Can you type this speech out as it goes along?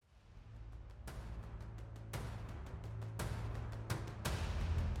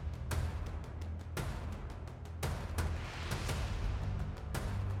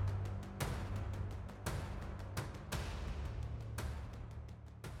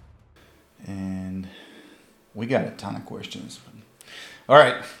and we got a ton of questions. All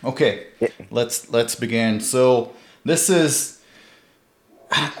right, okay, let's begin. So this is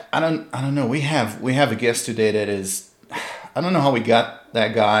I don't know. We have a guest today that is I don't know how we got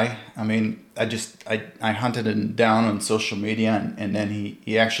that guy. I mean, I hunted him down on social media and then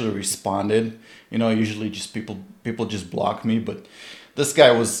he actually responded. Usually just people just block me, but this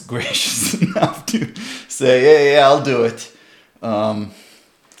guy was gracious enough to say, yeah, I'll do it. Um,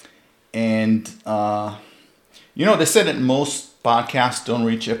 and they said that most podcasts don't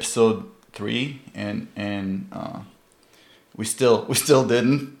reach episode 3, and we still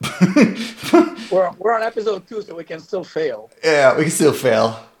didn't. We're on episode 2, so we can still fail. Yeah, we can still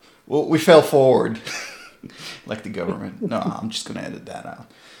fail. Well, we fell forward, like the government. No, I'm just gonna edit that out.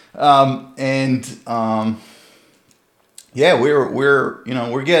 And yeah,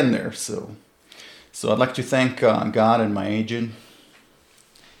 we're getting there. So I'd like to thank God and my Agent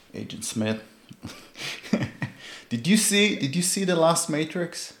Smith. Did you see the Last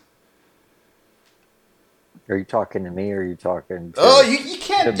Matrix? Are you talking to me or are you talking to Oh, you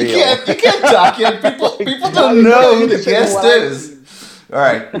can't the you Bill? can't talk yet. People don't know who the guest is. All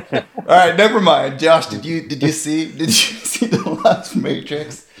right, never mind. Josh, did you see the Last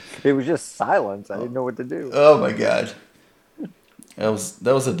Matrix? It was just silence. I didn't know what to do. Oh my God, that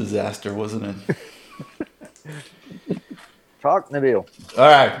was a disaster, wasn't it? Talk, Nabil. All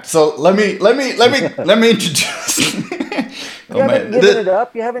right, so let me introduce. You Oh haven't man, given it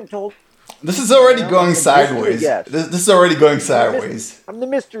up. You haven't told. this is already No, going I'm the mystery sideways. guest. This is already going sideways. I'm the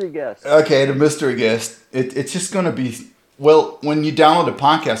mystery guest. Okay, the mystery guest. It's just gonna be when you download the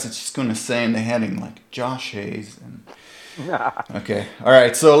podcast, it's just gonna say in the heading like Josh Hayes. And okay, all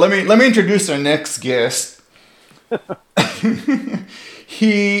right. So let me introduce our next guest.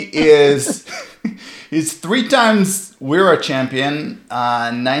 He is he's 3 times Wira champion,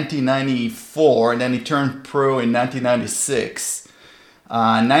 1994, and then he turned pro in 1996.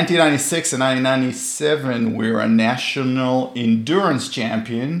 1996 and 1997, we were a national endurance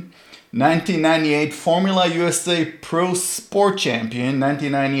champion. 1998, Formula USA Pro Sport Champion.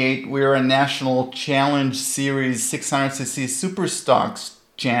 1998, we were a National Challenge Series 600cc Super Stocks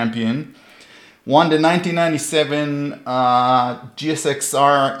Champion. Won the 1997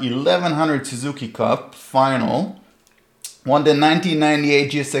 GSXR 1100 Suzuki Cup Final. Won the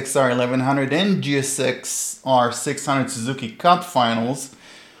 1998 GSXR 1100 and GSXR 600 Suzuki Cup Finals.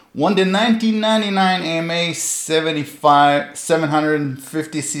 Won the 1999 AMA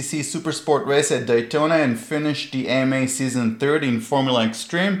 750cc Super Sport race at Daytona and finished the AMA season third in Formula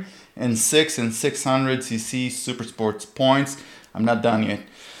Extreme and 6 and 600cc Super Sports points. I'm not done yet.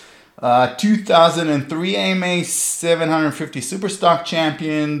 2003 AMA 750 Superstock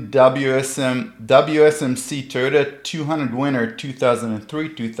Champion, WSMC Toyota 200 winner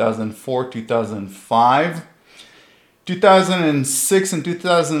 2003, 2004, 2005. 2006 and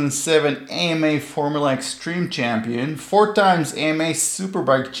 2007 AMA Formula Extreme Champion, 4 times AMA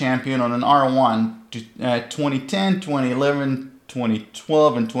Superbike Champion on an R1, 2010, 2011,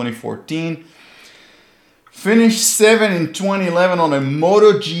 2012, and 2014. Finished 7 in 2011 on a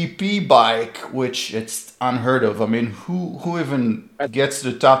MotoGP bike, which it's unheard of. I mean, who even gets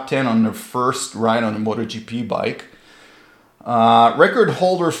to the top 10 on their first ride on a MotoGP bike? Record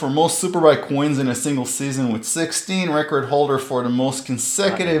holder for most Superbike wins in a single season with 16. Record holder for the most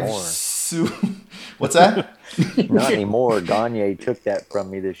consecutive... What's that? Not anymore. Gagne took that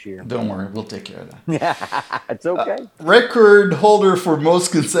from me this year. Don't worry, we'll take care of that. Yeah, it's okay. Record holder for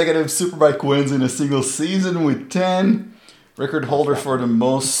most consecutive Superbike wins in a single season with 10. Record holder for the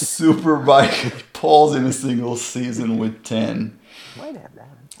most Superbike poles in a single season with 10. Might have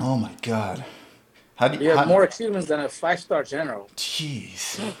that. Oh my God. You have more achievements than a 5-star general.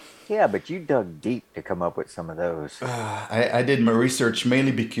 Jeez. Yeah, but you dug deep to come up with some of those. I did my research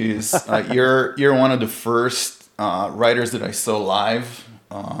mainly because you're one of the first riders that I saw live,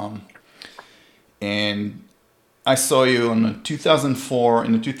 and I saw you in the 2004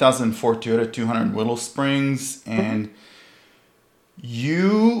 Toyota 200 Willow Springs, and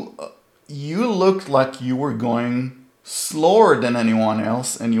you looked like you were going slower than anyone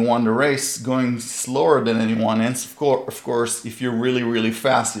else, and you won the race going slower than anyone else. Of course, if you're really, really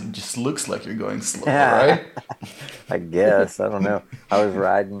fast, it just looks like you're going slow, right? I guess. I don't know. I was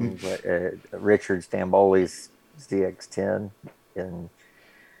riding Richard Stamboli's ZX10, and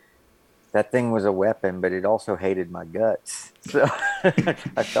that thing was a weapon, but it also hated my guts. So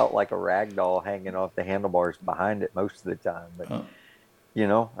I felt like a rag doll hanging off the handlebars behind it most of the time. But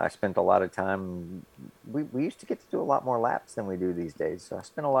I spent a lot of time. We used to get to do a lot more laps than we do these days. So I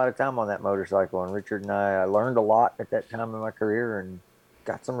spent a lot of time on that motorcycle. And Richard and I learned a lot at that time in my career. And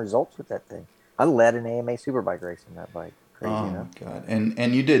got some results with that thing. I led an AMA Superbike race on that bike. Crazy Oh enough. God!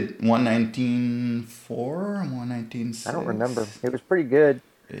 And you did 119.4, I don't remember. 119.6. It was pretty good.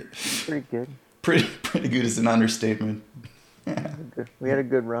 Pretty good. Pretty good is an understatement. We had a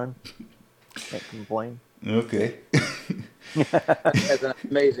good run. Can't complain. Okay. Has an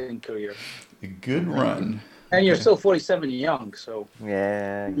amazing career. A good run. And you're Okay. still 47 young, so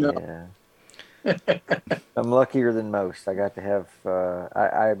Yeah, no. yeah. I'm luckier than most. I got to have.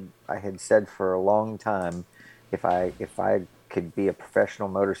 I had said for a long time, if I could be a professional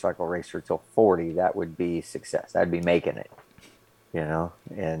motorcycle racer till 40, that would be success. I'd be making it,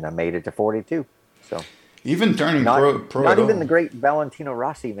 And I made it to 42. So Even turning not pro at not even the all. great Valentino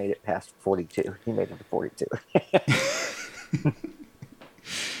Rossi made it past 42. He made it to 42.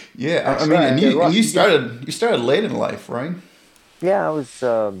 Yeah, I That's mean, and right. you Rocky, started late in life, right? Yeah, I was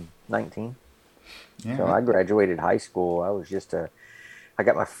 19. So Yeah. I graduated high school. I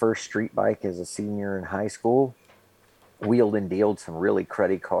got my first street bike as a senior in high school. Wheeled and dealed some really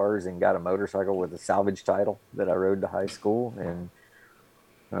cruddy cars and got a motorcycle with a salvage title that I rode to high school. And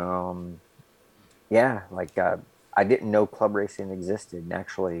um, yeah, I didn't know club racing existed. And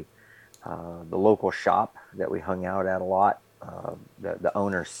actually, the local shop that we hung out at a lot, the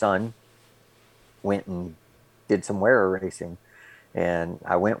owner's son went and did some wearer racing. And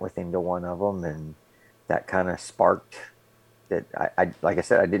I went with him to one of them, and that kind of sparked that. Like I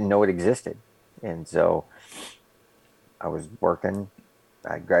said, I didn't know it existed. And so I was working.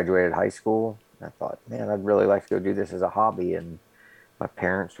 I graduated high school. I thought, man, I'd really like to go do this as a hobby. And my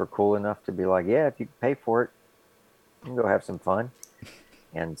parents were cool enough to be like, yeah, if you can pay for it, you can go have some fun.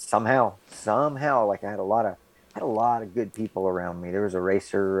 And somehow, like I had a lot of good people around me. There was a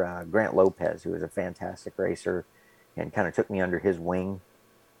racer, Grant Lopez, who was a fantastic racer, and kind of took me under his wing.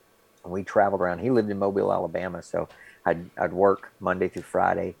 And we traveled around. He lived in Mobile, Alabama, so I'd work Monday through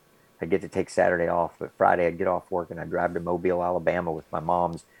Friday. I'd get to take Saturday off, but Friday I'd get off work and I'd drive to Mobile, Alabama with my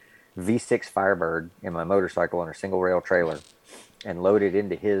mom's V6 Firebird and my motorcycle on a single rail trailer and load it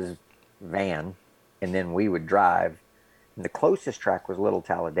into his van. And then we would drive. And the closest track was Little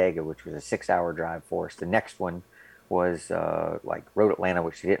Talladega, which was a 6-hour drive for us. The next one was like Road Atlanta,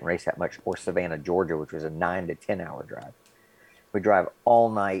 which didn't race that much, or Savannah, Georgia, which was a 9 to 10 hour drive. We drive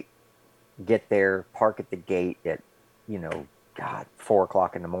all night, get there, park at the gate at, God, 4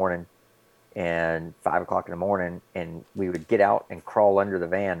 o'clock in the morning and 5 o'clock in the morning. And we would get out and crawl under the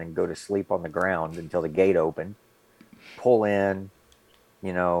van and go to sleep on the ground until the gate opened, pull in,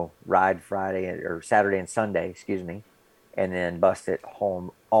 ride Friday or Saturday and Sunday, excuse me, and then bust it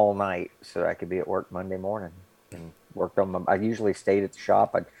home all night so I could be at work Monday morning and worked on I usually stayed at the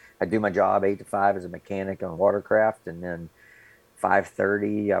shop. I'd do my job 8 to 5 as a mechanic on watercraft, and then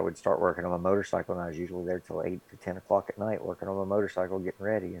 5:30 I would start working on my motorcycle, and I was usually there till 8 to 10 o'clock at night working on my motorcycle, getting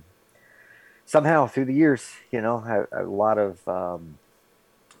ready. And somehow through the years, a lot of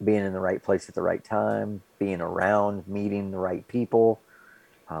being in the right place at the right time, being around, meeting the right people,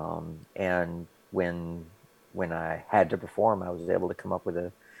 and when I had to perform, I was able to come up with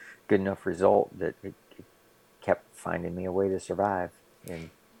a good enough result that it kept finding me a way to survive. And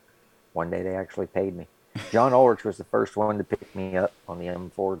one day they actually paid me. John Ulrich was the first one to pick me up on the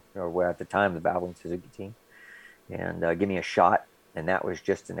M4, or at the time, the Valvoline Suzuki team, and give me a shot. And that was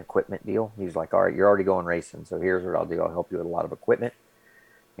just an equipment deal. He was like, all right, you're already going racing, so here's what I'll do. I'll help you with a lot of equipment,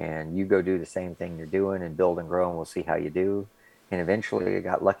 and you go do the same thing you're doing and build and grow, and we'll see how you do. And eventually I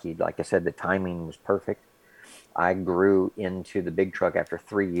got lucky. Like I said, the timing was perfect. I grew into the big truck after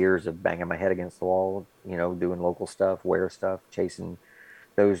 3 years of banging my head against the wall, doing local stuff, wear stuff, chasing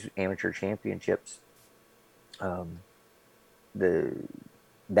those amateur championships. The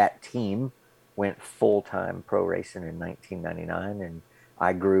that team went full-time pro racing in 1999, and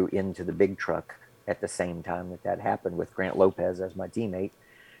I grew into the big truck at the same time that happened, with Grant Lopez as my teammate.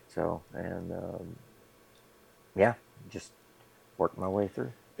 So, and yeah, just worked my way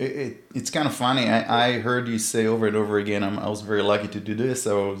through. It's kind of funny. I heard you say over and over again, I was very lucky to do this,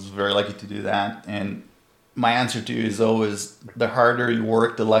 I was very lucky to do that. And my answer to you is always, the harder you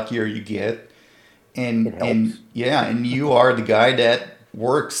work, the luckier you get. It And helps. yeah, and you are the guy that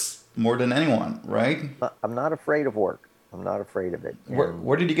works more than anyone, right? I'm not afraid of work. I'm not afraid of it. And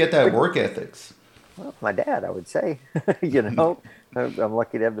Where did you get that which, work ethics? well, my dad, I would say, I'm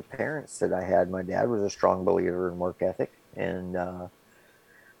lucky to have the parents that I had. My dad was a strong believer in work ethic. And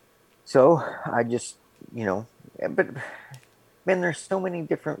so I just, but man, there's so many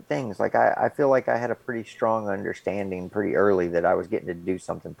different things. Like I feel like I had a pretty strong understanding pretty early that I was getting to do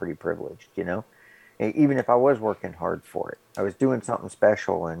something pretty privileged. Even if I was working hard for it, I was doing something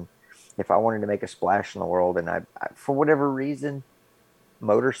special. And if I wanted to make a splash in the world, and I for whatever reason,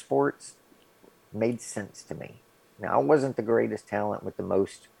 motorsports made sense to me. Now, I wasn't the greatest talent with the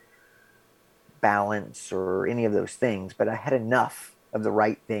most balance or any of those things, but I had enough of the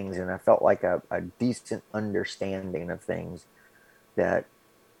right things, and I felt like a decent understanding of things that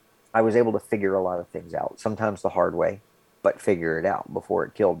I was able to figure a lot of things out, sometimes the hard way, but figure it out before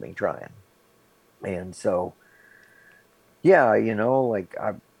it killed me trying. And so, yeah, like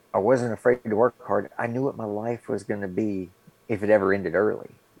I wasn't afraid to work hard. I knew what my life was going to be if it ever ended early.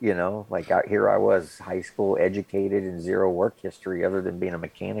 Like here I was, high school educated and zero work history other than being a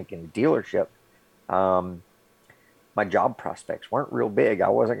mechanic in a dealership. Um, my job prospects weren't real big. I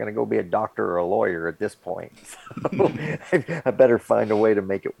wasn't going to go be a doctor or a lawyer at this point. So I better find a way to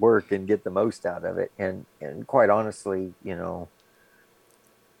make it work and get the most out of it. And quite honestly,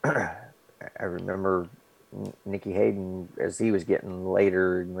 I remember Nicky Hayden as he was getting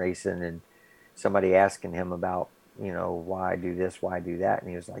later in racing and somebody asking him about, why do this, why do that? And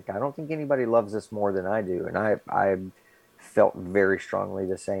he was like, I don't think anybody loves this more than I do. And I felt very strongly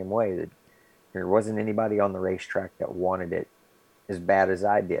the same way, that there wasn't anybody on the racetrack that wanted it as bad as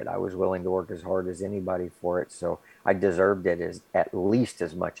I did. I was willing to work as hard as anybody for it. So I deserved it as at least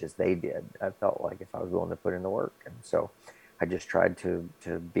as much as they did. I felt like if I was willing to put in the work. And so I just tried to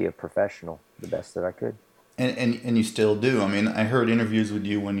be a professional the best that I could. And you still do. I mean, I heard interviews with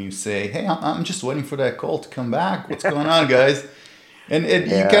you when you say, "Hey, I'm just waiting for that call to come back. What's going on, guys?" And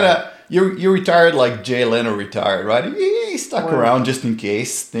you kind of you retired like Jay Leno retired, right? He stuck around just in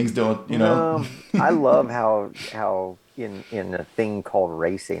case things don't, I love how in a thing called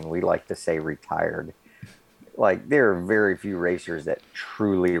racing we like to say retired. Like there are very few racers that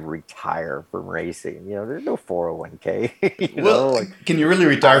truly retire from racing. There's no 401k. Can you really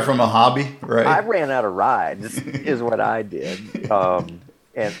retire from a hobby, right? I ran out of rides, is what I did.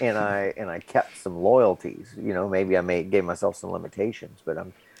 And I kept some loyalties. Maybe gave myself some limitations, but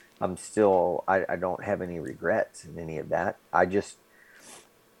I'm still I don't have any regrets in any of that. I just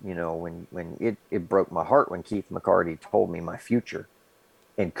when it broke my heart when Keith McCarty told me my future.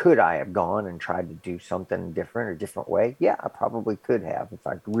 And could I have gone and tried to do something different or different way? Yeah, I probably could have if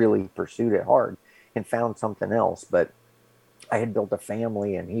I really pursued it hard and found something else. But I had built a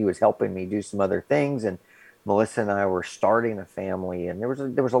family and he was helping me do some other things. And Melissa and I were starting a family, and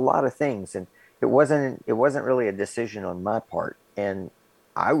there was a lot of things. And it wasn't really a decision on my part. And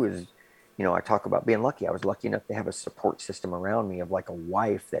I was, I talk about being lucky. I was lucky enough to have a support system around me of like a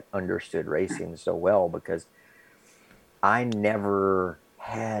wife that understood racing so well, because I never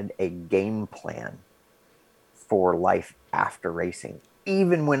had a game plan for life after racing,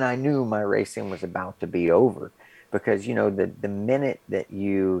 even when I knew my racing was about to be over. Because, the minute that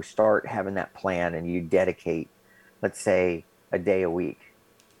you start having that plan and you dedicate, let's say, a day a week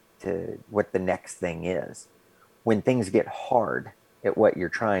to what the next thing is, when things get hard at what you're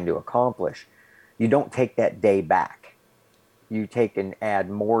trying to accomplish, you don't take that day back. You take and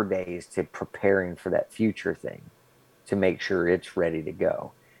add more days to preparing for that future thing, to make sure it's ready to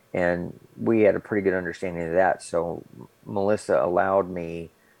go. And we had a pretty good understanding of that. So Melissa allowed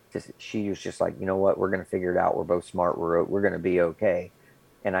me to, she was just like, you know what, we're going to figure it out. We're both smart. We're going to be okay.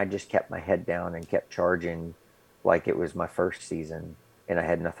 And I just kept my head down and kept charging like it was my first season and I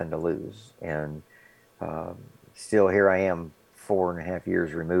had nothing to lose. And still here I am 4.5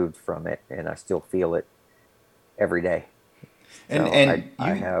 years removed from it, and I still feel it every day. So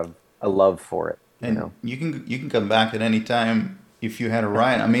I have a love for it. And you can come back at any time if you had a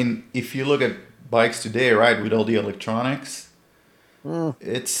ride. I mean, if you look at bikes today, right, with all the electronics,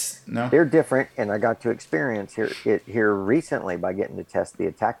 they're different. And I got to experience here recently by getting to test the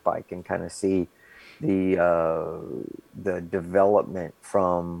attack bike and kind of see the development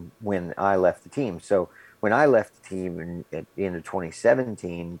from when I left the team. So when I left the team at the end of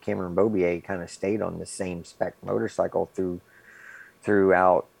 2017, Cameron Bobier kind of stayed on the same spec motorcycle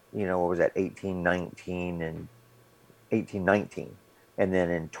throughout, what was that, 1819 and 1819. And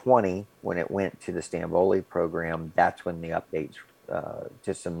then in 20, when it went to the Stamboli program, that's when the updates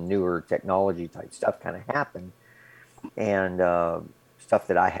to some newer technology type stuff kind of happened. And stuff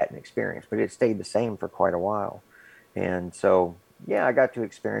that I hadn't experienced, but it stayed the same for quite a while. And so, yeah, I got to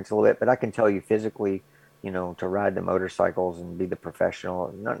experience a little bit, but I can tell you physically, to ride the motorcycles and be the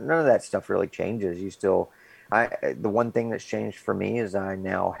professional, none of that stuff really changes. The one thing that's changed for me is I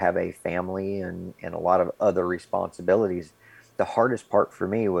now have a family and a lot of other responsibilities. The hardest part for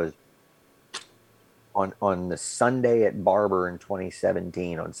me was on the Sunday at Barber in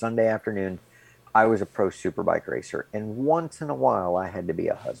 2017, on Sunday afternoon, I was a pro superbike racer, and once in a while I had to be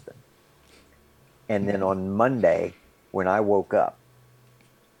a husband. And then on Monday, when I woke up,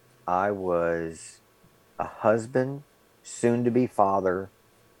 I was a husband soon to be father,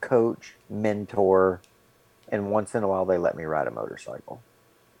 coach, mentor, and once in a while they let me ride a motorcycle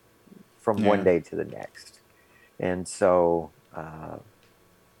from one Yeah. day to the next. And so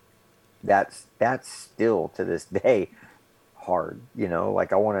that's still to this day hard.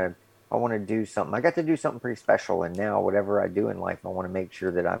 Like I want to do something. I got to do something pretty special, and now whatever I do in life, I want to make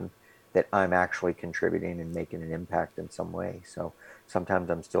sure that I'm actually contributing and making an impact in some way. So sometimes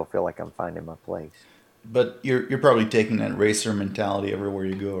I'm still feel like I'm finding my place. But you're probably taking that racer mentality everywhere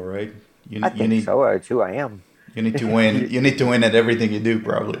you go, right? I You think need so. It's who I am. you need to win. You need to win at everything you do,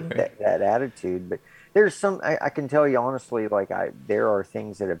 probably, right? That attitude. But there's I can tell you honestly, like there are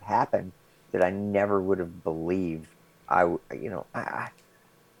things that have happened that I never would have believed. I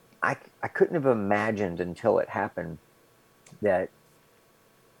couldn't have imagined until it happened that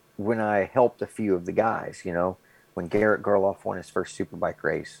when I helped a few of the guys, when Garrett Gerloff won his first superbike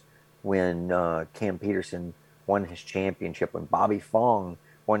race, when Cam Peterson won his championship, when Bobby Fong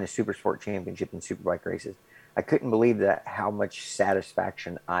won his Supersport championship in superbike races, I couldn't believe that how much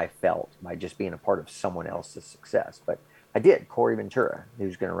satisfaction I felt by just being a part of someone else's success. But I did. Corey Ventura,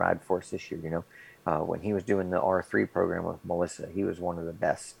 who's going to ride for us this year, when he was doing the R3 program with Melissa, he was one of the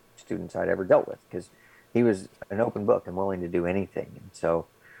best students I'd ever dealt with because he was an open book and willing to do anything. And so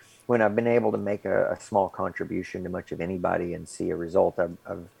when I've been able to make a small contribution to much of anybody and see a result,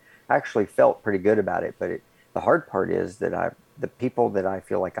 I've actually felt pretty good about it. But the hard part is that the people that I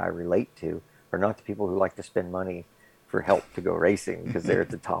feel like I relate to are not the people who like to spend money for help to go racing because they're at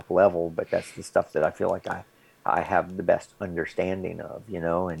the top level. But that's the stuff that I feel like I have the best understanding of,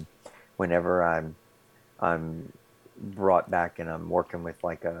 and whenever I'm brought back and I'm working with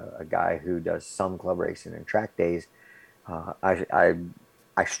like a guy who does some club racing and track days, I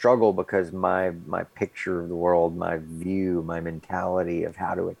struggle because my picture of the world, my view, my mentality of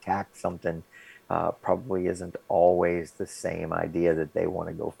how to attack something probably isn't always the same idea that they want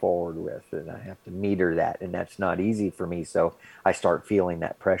to go forward with. And I have to meter that. And that's not easy for me. So I start feeling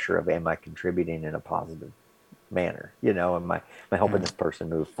that pressure of, am I contributing in a positive manner? Am I helping this person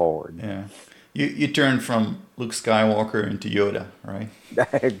move forward? Yeah. You turned from Luke Skywalker into Yoda, right?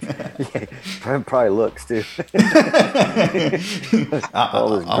 Probably looks too. All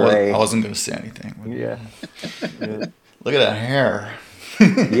this gray. I wasn't going to say anything. Yeah. Look at that hair.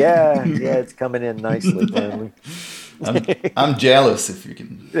 Yeah, it's coming in nicely, finally. I'm jealous if you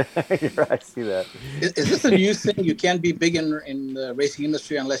can. I see that. Is this a new thing? You can't be big in the racing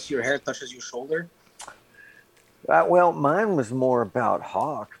industry unless your hair touches your shoulder? Well, mine was more about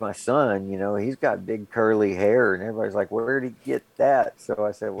Hawk, my son. He's got big curly hair, and everybody's like, "Where'd he get that?" So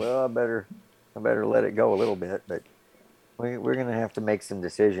I said, "Well, I better let it go a little bit." But we're gonna have to make some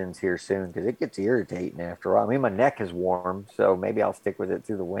decisions here soon because it gets irritating after a while. I mean, my neck is warm, so maybe I'll stick with it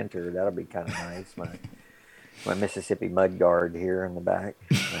through the winter. That'll be kind of nice. My Mississippi mud guard here in the back,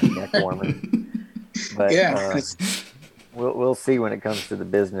 neck warmer. But yeah, we'll see when it comes to the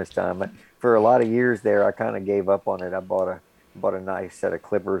business time. But for a lot of years there, I kind of gave up on it. I bought a nice set of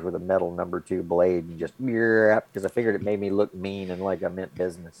clippers with a metal #2 blade and just because I figured it made me look mean and like I meant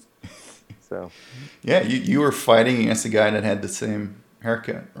business. So yeah, you were fighting against a guy that had the same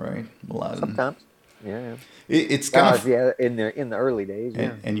haircut, right? Sometimes, yeah. It's kind of in the early days,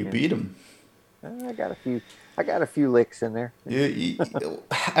 yeah. And you beat him. I got a few licks in there.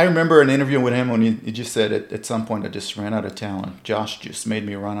 I remember an interview with him when he just said at some point, I just ran out of talent. Josh just made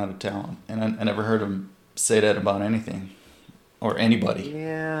me run out of talent. And I never heard him say that about anything or anybody.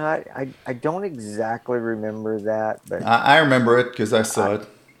 Yeah, I don't exactly remember that. But I remember it because I saw it.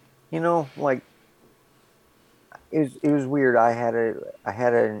 Like, it was weird. I had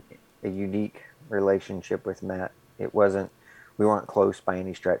a unique relationship with Matt. We weren't close by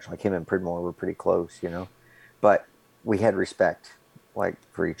any stretch. Like him and Pridmore were pretty close, but we had respect, like,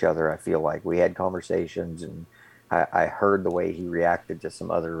 for each other. I feel like we had conversations, and I heard the way he reacted to some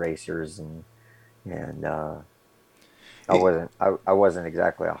other racers, and I wasn't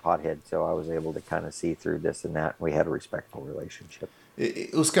exactly a hothead, so I was able to kind of see through this and that. We had a respectful relationship.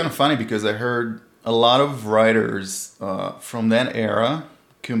 It was kind of funny because I heard a lot of riders from that era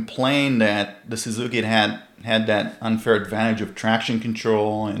complain that the Suzuki had that unfair advantage of traction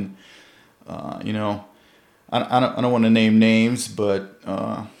control, and I don't want to name names, but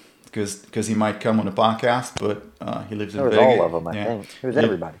because he might come on the podcast, but he lives in Vegas. All of them, I think. It was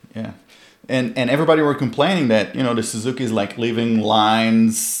everybody. Yeah. And everybody were complaining that, the Suzuki is like leaving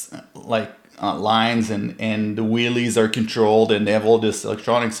lines and the wheelies are controlled and they have all this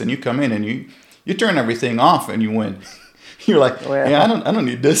electronics, and you come in and you turn everything off and you win. You're like, I don't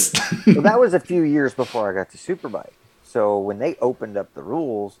need this. Well, that was a few years before I got to Superbike. So when they opened up the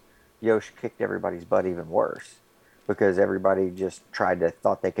rules, Yosh kicked everybody's butt even worse. because everybody just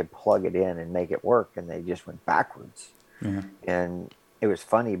thought they could plug it in and make it work, and they just went backwards. Yeah. And it was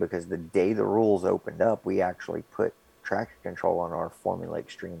funny because the day the rules opened up, we actually put traction control on our Formula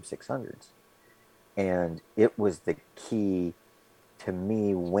Extreme 600s. And it was the key to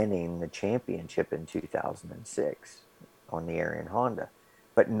me winning the championship in 2006 on the Arian Honda,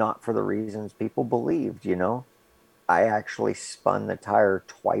 but not for the reasons people believed, you know. I actually spun the tire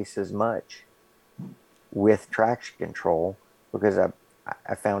twice as much with traction control because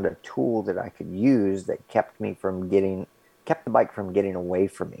I found a tool that I could use that kept the bike from getting away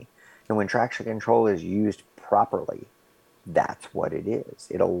from me. And when traction control is used properly, that's what it is.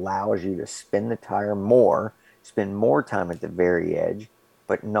 It allows you to spin the tire more, spend more time at the very edge,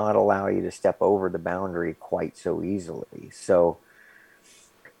 but not allow you to step over the boundary quite so easily. So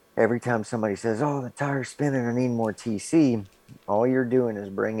every time somebody says, "Oh, the tire's spinning, I need more TC," all you're doing is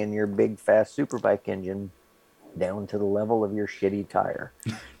bringing your big fast superbike engine down to the level of your shitty tire.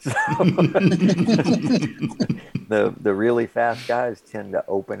 So the really fast guys tend to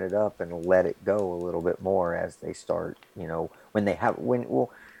open it up and let it go a little bit more as they start, you know,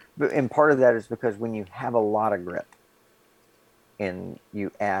 and part of that is because when you have a lot of grip and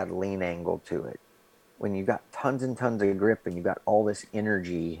you add lean angle to it, when you got tons and tons of grip and you got all this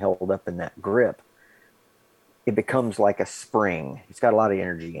energy held up in that grip, it becomes like a spring. It's got a lot of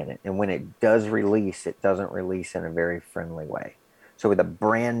energy in it. And when it does release, it doesn't release in a very friendly way. So with a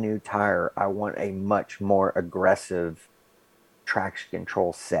brand new tire, I want a much more aggressive traction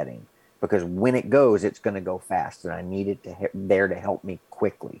control setting because when it goes, it's going to go fast and I need it there to help me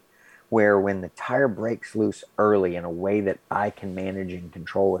quickly. Where when the tire breaks loose early in a way that I can manage and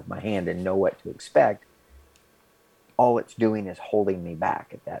control with my hand and know what to expect, all it's doing is holding me back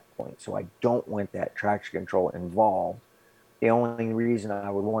at that point. So I don't want that traction control involved. The only reason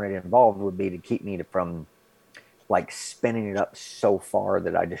I would want it involved would be to keep me from like spinning it up so far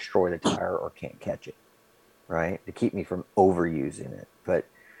that I destroy the tire or can't catch it, right? To keep me from overusing it. But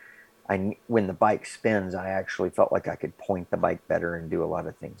when the bike spins, I actually felt like I could point the bike better and do a lot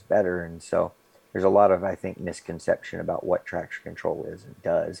of things better. And so there's a lot of, I think, misconception about what traction control is and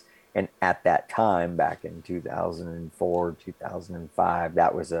does. And at that time, back in 2004, 2005,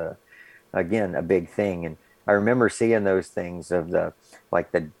 that was again, a big thing. And I remember seeing those things of the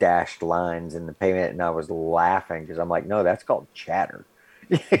dashed lines in the pavement, and I was laughing because I'm like, no, that's called chatter.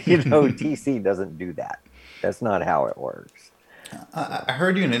 You know, TC doesn't do that. That's not how it works. I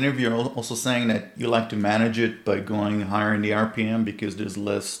heard you in an interview also saying that you like to manage it by going higher in the RPM because there's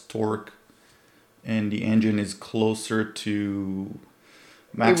less torque and the engine is closer to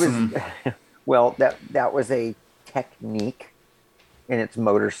maximum. It was well, that was a technique, and it's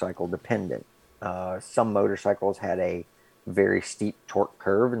motorcycle dependent. Some motorcycles had a very steep torque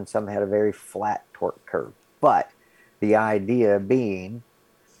curve, and some had a very flat torque curve. But the idea being,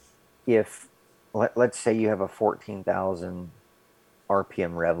 if let's say you have a 14,000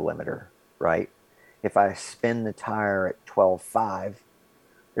 RPM rev limiter, right? If I spin the tire at 12.5,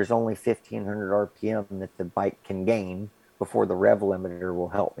 there's only 1,500 RPM that the bike can gain before the rev limiter will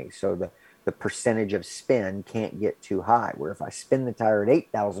help me. So the percentage of spin can't get too high. Where if I spin the tire at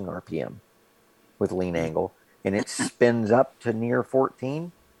 8,000 RPM with lean angle and it spins up to near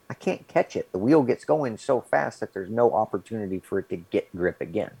 14, I can't catch it. The wheel gets going so fast that there's no opportunity for it to get grip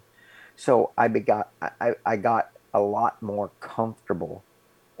again. So I got a lot more comfortable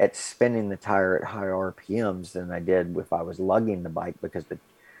at spinning the tire at high RPMs than I did if I was lugging the bike because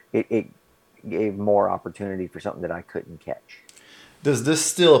it gave more opportunity for something that I couldn't catch. Does this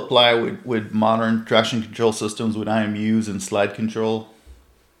still apply with modern traction control systems with IMUs and slide control?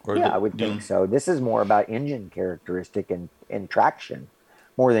 Or Yeah, I would think so. This is more about engine characteristic and traction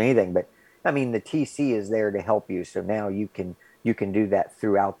more than anything. But I mean, the TC is there to help you. So now you can do that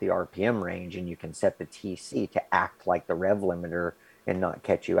throughout the RPM range, and you can set the TC to act like the rev limiter and not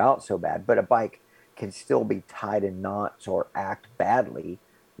catch you out so bad. But a bike can still be tied in knots or act badly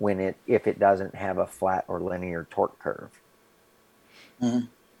if it doesn't have a flat or linear torque curve. Mm-hmm.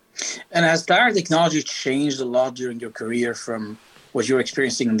 And has tire technology changed a lot during your career from what you're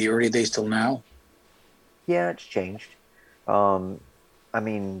experiencing in the early days till now? Yeah, it's changed. I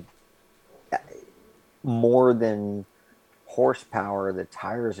mean, more than horsepower, the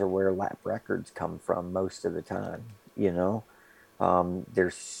tires are where lap records come from most of the time. You know,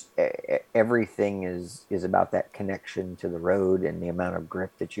 there's everything is about that connection to the road and the amount of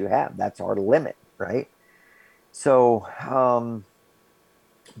grip that you have. That's our limit, right? So,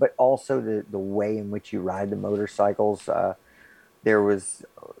 but also the way in which you ride the motorcycles. There was,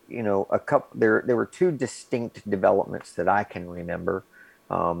 you know, a couple. There were two distinct developments that I can remember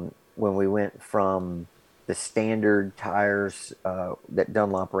when we went from the the standard tires that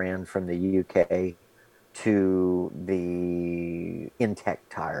Dunlop ran from the UK to the Intech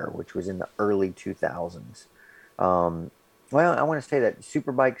tire, which was in the early 2000s. Well, I want to say that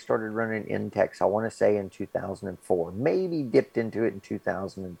Superbike started running Intex, I want to say in 2004, maybe dipped into it in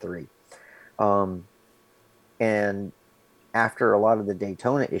 2003. Um, and after a lot of the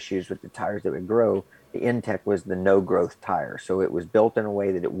Daytona issues with the tires that would grow, the Intech was the no growth tire. So it was built in a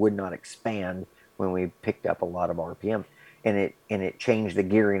way that it would not expand when we picked up a lot of RPM. And it changed the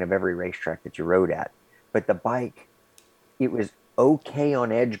gearing of every racetrack that you rode at. But the bike, it was okay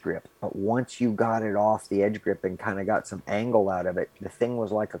on edge grip, but once you got it off the edge grip and kind of got some angle out of it, the thing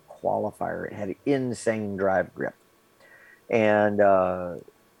was like a qualifier. It had an insane drive grip. And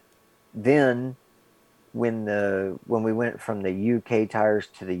then when we went from the UK tires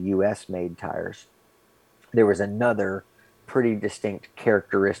to the US made tires, there was another pretty distinct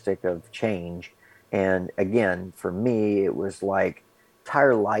characteristic of change. And again, for me, it was like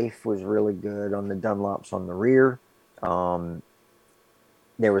tire life was really good on the Dunlops on the rear.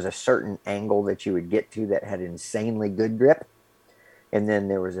 There was a certain angle that you would get to that had insanely good grip. And then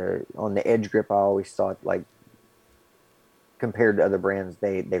there was on the edge grip, I always thought, like, compared to other brands,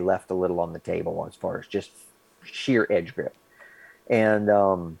 they left a little on the table as far as just sheer edge grip. And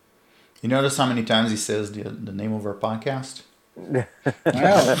you notice how many times he says the name of our podcast?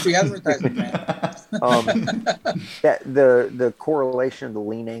 Wow, free advertising, man. That the correlation of the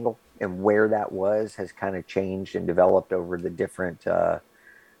lean angle and where that was has kind of changed and developed over the different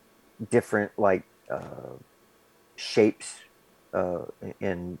like shapes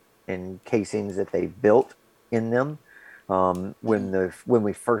and casings that they've built in them. When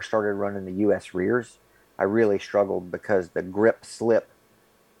we first started running the US rears, I really struggled because the grip slip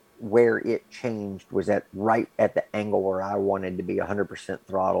where it changed was right at the angle where I wanted to be 100%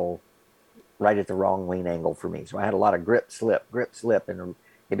 throttle, right at the wrong lean angle for me. So I had a lot of grip slip, and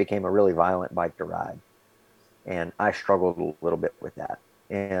it became a really violent bike to ride. And I struggled a little bit with that.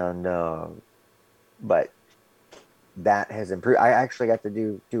 And but that has improved. I actually got to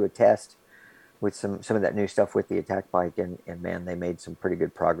do a test with some of that new stuff with the attack bike, and man, they made some pretty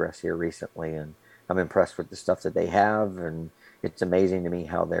good progress here recently, and I'm impressed with the stuff that they have, and it's amazing to me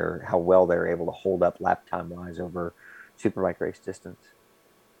how well they're able to hold up lap time wise over Superbike race distance.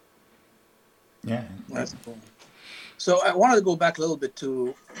 Yeah, that's cool. So I wanted to go back a little bit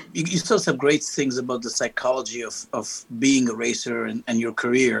to you said some great things about the psychology of being a racer and your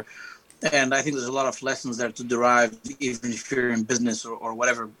career. And I think there's a lot of lessons there to derive, even if you're in business or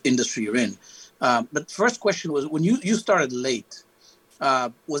whatever industry you're in. But first question was, when you started late,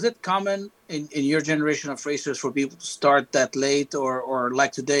 was it common in your generation of racers for people to start that late, or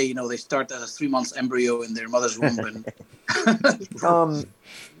like today, they start as a 3 months embryo in their mother's womb? And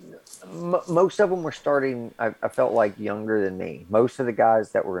most of them were starting, I felt like, younger than me. Most of the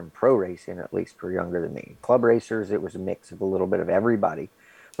guys that were in pro racing, at least, were younger than me. Club racers, it was a mix of a little bit of everybody.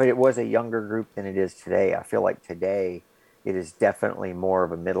 But it was a younger group than it is today. I feel like today it is definitely more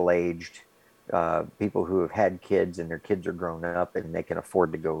of a middle-aged people who have had kids and their kids are grown up and they can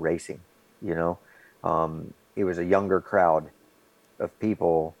afford to go racing. It was a younger crowd of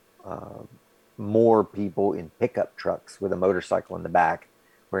people, more people in pickup trucks with a motorcycle in the back,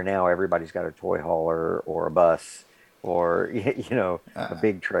 where now everybody's got a toy hauler or a bus or a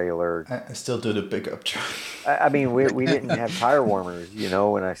big trailer. I still do the pickup truck. I mean, we didn't have tire warmers,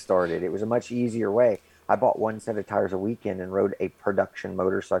 when I started. It was a much easier way. I bought one set of tires a weekend and rode a production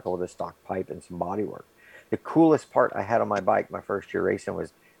motorcycle with a stock pipe and some bodywork. The coolest part I had on my bike my first year racing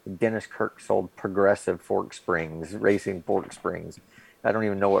was Dennis Kirk sold Progressive fork springs, racing fork springs. I don't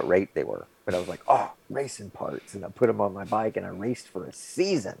even know what rate they were, but I was like, oh, racing parts. And I put them on my bike and I raced for a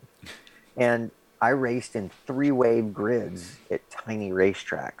season. And I raced in 3-wave grids at tiny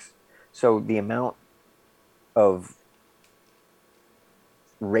racetracks. So the amount of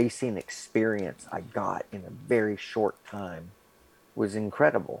racing experience I got in a very short time was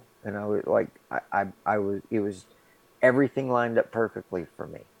incredible. And I was like, it was everything lined up perfectly for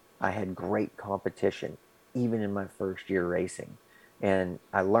me. I had great competition, even in my first year racing. And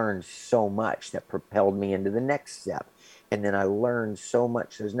I learned so much that propelled me into the next step. And then I learned so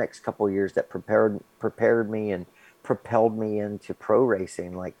much those next couple of years that prepared me and propelled me into pro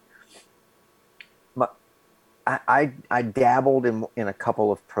racing. Like, I dabbled in a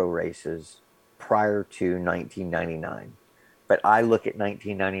couple of pro races prior to 1999. But I look at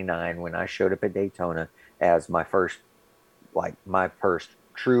 1999 when I showed up at Daytona as my first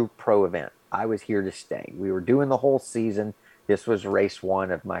true pro event. I was here to stay. We were doing the whole season. This was race one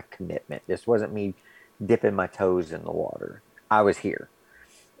of my commitment. This wasn't me dipping my toes in the water. I was here.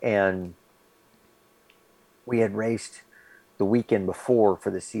 And we had raced the weekend before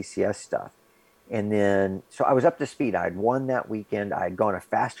for the CCS stuff. And then, so I was up to speed. I had won that weekend. I had gone a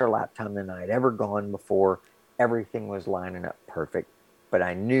faster lap time than I had ever gone before. Everything was lining up perfect. But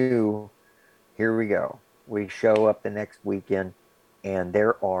I knew, here we go. We show up the next weekend, and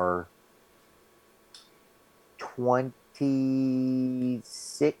there are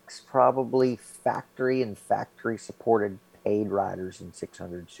 26 probably factory and factory supported paid riders in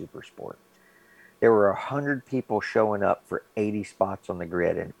 600 Super Sport. There were 100 people showing up for 80 spots on the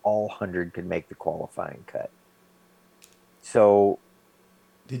grid, and all 100 could make the qualifying cut. So,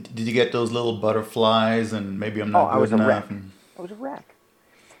 Did you get those little butterflies and maybe I'm not I good was a enough? wreck. I was a wreck.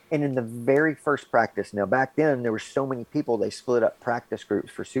 And in the very first practice, now back then there were so many people, they split up practice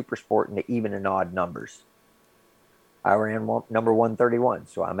groups for Super Sport into even and odd numbers. I ran number 131,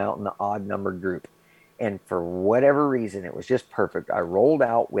 so I'm out in the odd number group. And for whatever reason, it was just perfect. I rolled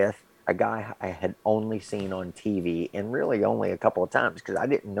out with a guy I had only seen on TV, and really only a couple of times because I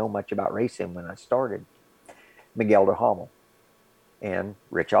didn't know much about racing when I started, Miguel de Hamel and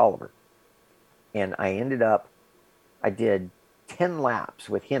Rich Oliver. And I did 10 laps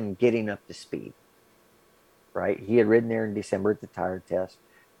with him getting up to speed, right? He had ridden there in December at the tire test,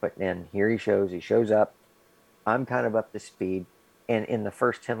 but then here he shows up. I'm kind of up to speed. And in the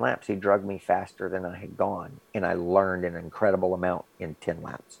first 10 laps, he drugged me faster than I had gone. And I learned an incredible amount in 10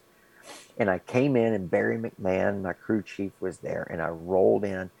 laps. And I came in, and Barry McMahon, my crew chief, was there. And I rolled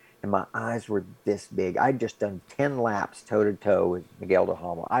in, and my eyes were this big. I'd just done 10 laps toe to toe with Miguel de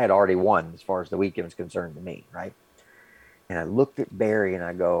Hamel. I had already won as far as the weekend was concerned to me, right? And I looked at Barry and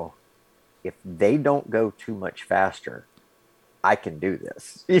I go, if they don't go too much faster, I can do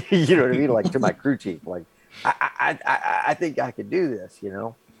this. You know what I mean? Like to my crew chief, like, I think I could do this, you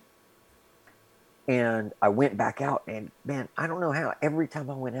know? And I went back out, and man, I don't know how. Every time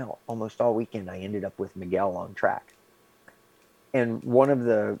I went out, almost all weekend, I ended up with Miguel on track. And one of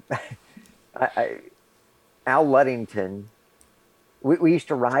the, Al Luddington, we used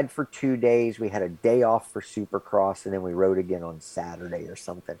to ride for 2 days. We had a day off for Supercross, and then we rode again on Saturday or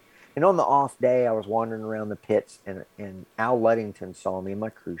something. And on the off day, I was wandering around the pits, and Al Luddington saw me in my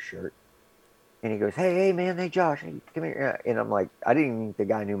crew shirt. And he goes, hey, man, hey, Josh, hey, come here. And I'm like, I didn't even think the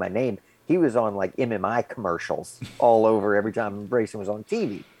guy knew my name. He was on like MMI commercials all over every time racing was on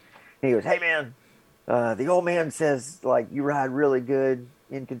TV. And he goes, hey, man, the old man says, like, you ride really good,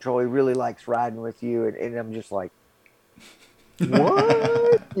 in control. He really likes riding with you. And I'm just like,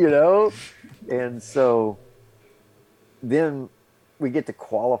 what? You know? And so then we get to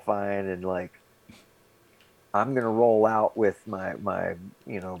qualifying, and like, I'm going to roll out with my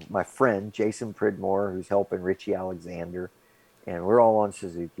friend, Jason Pridmore, who's helping Richie Alexander. And we're all on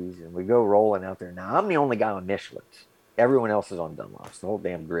Suzuki's, and we go rolling out there. Now, I'm the only guy on Michelin's. Everyone else is on Dunlops. The whole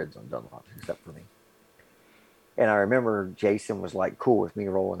damn grid's on Dunlops except for me. And I remember Jason was like cool with me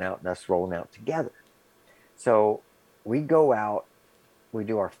rolling out and us rolling out together. So we go out, we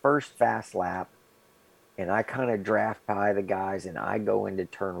do our first fast lap, and I kind of draft by the guys, and I go into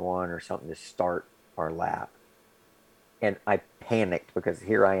turn one or something to start our lap. And I panicked because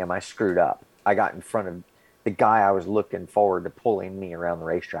here I am, I screwed up. I got in front of the guy I was looking forward to pulling me around the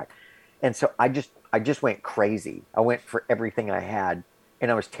racetrack. And so I just went crazy. I went for everything I had,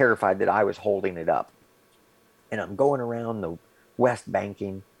 and I was terrified that I was holding it up. And I'm going around the west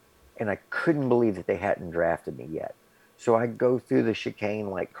banking, and I couldn't believe that they hadn't drafted me yet. So I go through the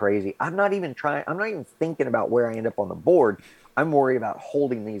chicane like crazy. I'm not even thinking about where I end up on the board. I'm worried about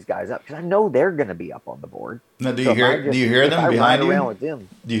holding these guys up because I know they're going to be up on the board. Now, do you hear them behind you? With them,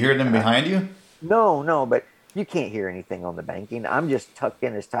 do you hear them behind you? No, but you can't hear anything on the banking. I'm just tucked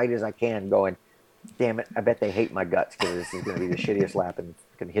in as tight as I can going, damn it, I bet they hate my guts because this is going to be the shittiest lap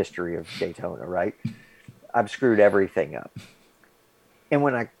in history of Daytona, right? I've screwed everything up. And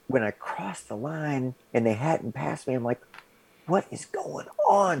when I crossed the line and they hadn't passed me, I'm like, what is going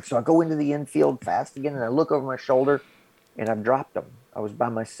on? So I go into the infield fast again, and I look over my shoulder, and I've dropped them. I was by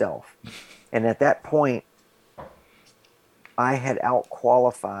myself. And at that point, I had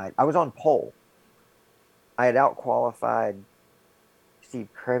out-qualified. I was on pole. I had out-qualified Steve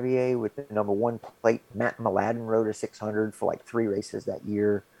Crevier with the number one plate. Matt Mladen rode a 600 for like 3 races that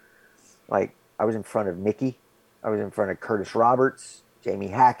year. Like, I was in front of Mickey. I was in front of Curtis Roberts, Jamie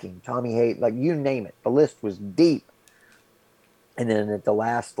Hacking, Tommy Hayes, like you name it. The list was deep. And then at the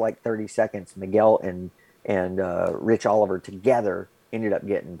last like 30 seconds, Miguel and Rich Oliver together ended up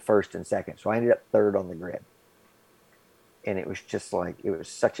getting first and second. So I ended up third on the grid. And it was just like, it was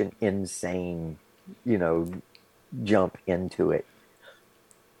such an insane, jump into it.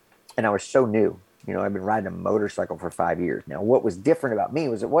 And I was so new. You know, I've been riding a motorcycle for 5 years now. What was different about me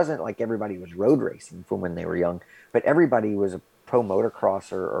was it wasn't like everybody was road racing from when they were young, but everybody was a pro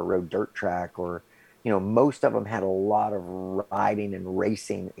motocrosser or rode dirt track, or, you know, most of them had a lot of riding and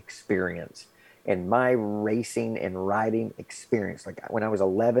racing experience. And my racing and riding experience, like when I was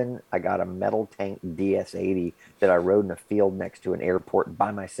 11, I got a metal tank DS80 that I rode in a field next to an airport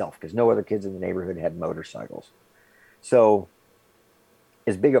by myself because no other kids in the neighborhood had motorcycles. So,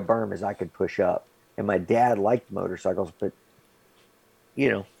 as big a berm as I could push up. And my dad liked motorcycles, but you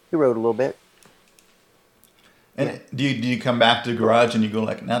know, he rode a little bit. And do you come back to the garage and you go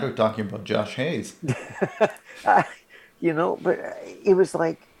like, now they're talking about Josh Hayes? uh, you know, but it was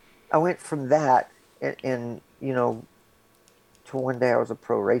like I went from that and you know, to one day I was a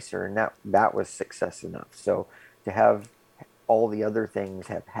pro racer, and that was success enough. So to have all the other things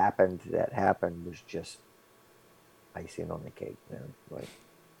have happened that happened was just icing on the cake, man. Like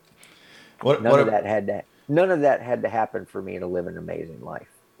What what none of that had to happen for me to live an amazing life,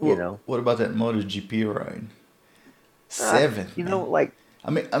 you know. what about that MotoGP ride? Uh, Seventh, you know, man. like I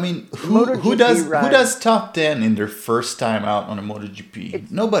mean, the who MotoGP does ride, top 10 in their first time out on a MotoGP?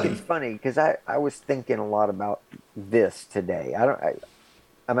 it's Nobody. funny because I was thinking a lot about this today.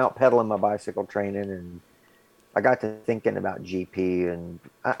 I'm out pedaling my bicycle training, and I got to thinking about GP, and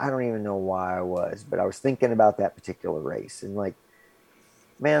I don't even know why I was, but I was thinking about that particular race, and like,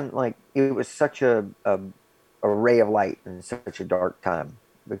 man, like it was such a ray of light in such a dark time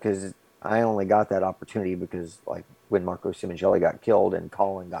because I only got that opportunity because like when Marco Simoncelli got killed and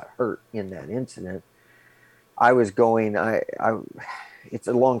Colin got hurt in that incident, I was going, it's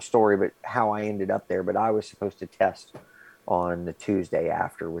a long story, but how I ended up there, but I was supposed to test on the Tuesday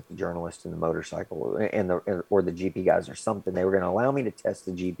after with the journalist and the motorcycle and the GP guys or something. They were going to allow me to test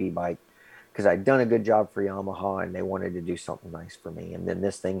the GP bike because I'd done a good job for Yamaha and they wanted to do something nice for me. And then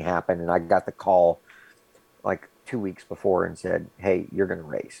this thing happened and I got the call like 2 weeks before and said, "Hey, you're going to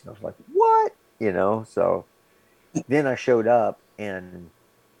race." And I was like, "What?" You know, so then I showed up and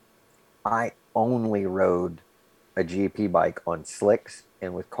I only rode a GP bike on slicks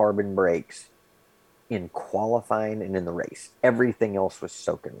and with carbon brakes in qualifying and in the race. Everything else was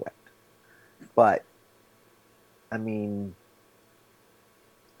soaking wet. But I mean,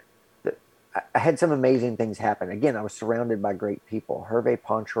 the, I had some amazing things happen. Again, I was surrounded by great people. Hervé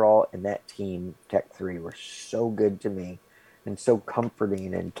Poncharal and that team, Tech 3, were so good to me and so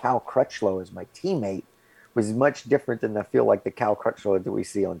comforting. And Cal Crutchlow as my teammate was much different than I feel like the Cal Crutchlow that we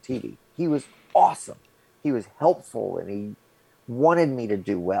see on TV. He was awesome. He was helpful and he wanted me to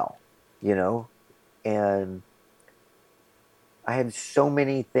do well, you know? And I had so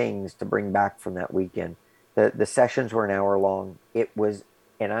many things to bring back from that weekend. The sessions were an hour long. It was,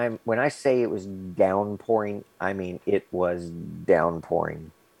 and I'm when I say it was downpouring, I mean it was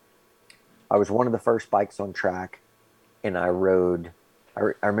downpouring. I was one of the first bikes on track, and I rode.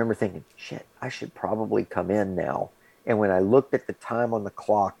 I remember thinking, shit, I should probably come in now. And when I looked at the time on the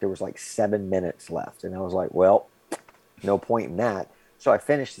clock, there was like 7 minutes left, and I was like, well, no point in that. So I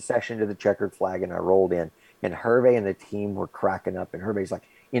finished the session to the checkered flag and I rolled in. And Hervé and the team were cracking up. And Hervé's like,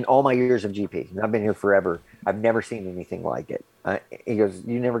 in all my years of GP, and I've been here forever, I've never seen anything like it. He goes,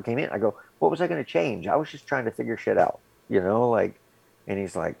 "You never came in?" I go, "What was I going to change? I was just trying to figure shit out, you know?" Like, and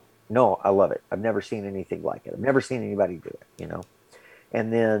he's like, "No, I love it. I've never seen anything like it. I've never seen anybody do it, you know?"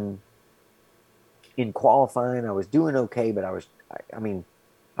 And then in qualifying, I was doing okay, but I mean,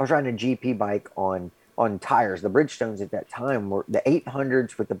 I was riding a GP bike on tires. The Bridgestones at that time were the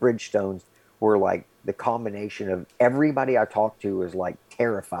 800s with the Bridgestones were like the combination of everybody I talked to was like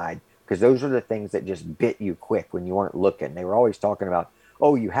terrified because those are the things that just bit you quick when you weren't looking. They were always talking about,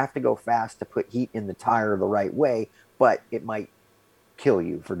 oh, you have to go fast to put heat in the tire the right way, but it might kill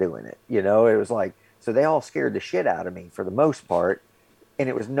you for doing it. You know, it was like, so they all scared the shit out of me for the most part. And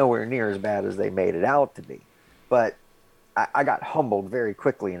it was nowhere near as bad as they made it out to be. But I got humbled very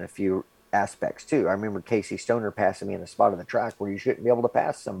quickly in a few aspects too. I remember Casey Stoner passing me in a spot on the track where you shouldn't be able to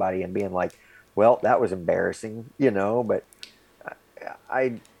pass somebody and being like, well, that was embarrassing, you know, but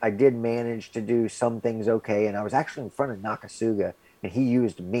I did manage to do some things okay. And I was actually in front of Nakasuga and he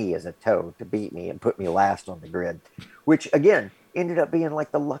used me as a toe to beat me and put me last on the grid, which again ended up being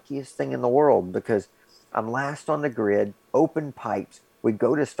like the luckiest thing in the world because I'm last on the grid, open pipes. We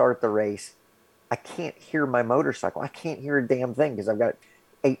go to start the race. I can't hear my motorcycle. I can't hear a damn thing because I've got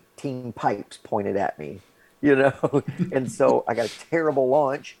 18 pipes pointed at me, you know? And so I got a terrible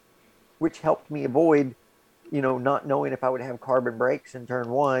launch, which helped me avoid, you know, not knowing if I would have carbon brakes in turn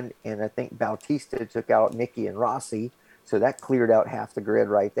one. And I think Bautista took out Nicky and Rossi. So that cleared out half the grid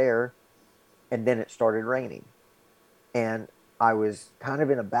right there. And then it started raining. And I was kind of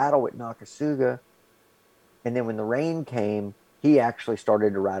in a battle with Nakasuga. And then when the rain came, he actually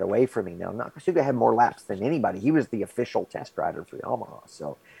started to ride away from me. Now, Nakasuga had more laps than anybody. He was the official test rider for Yamaha.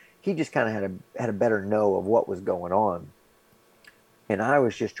 So he just kind of had a better know of what was going on. And I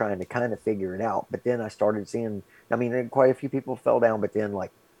was just trying to kind of figure it out. But then I started seeing, I mean, quite a few people fell down, but then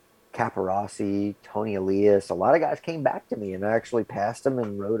like Caparossi, Tony Elias, a lot of guys came back to me and I actually passed them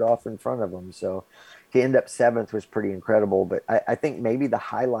and rode off in front of them. So to end up seventh was pretty incredible. But I think maybe the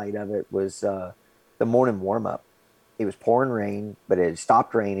highlight of it was the morning warm up. It was pouring rain, but it had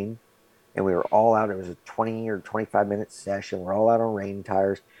stopped raining and we were all out. It was a 20 or 25-minute session. We're all out on rain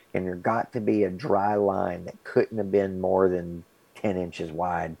tires, and there got to be a dry line that couldn't have been more than 10 inches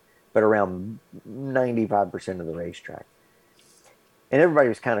wide, but around 95% of the racetrack. And everybody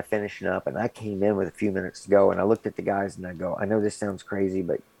was kind of finishing up, and I came in with a few minutes to go, and I looked at the guys and I go, I know this sounds crazy,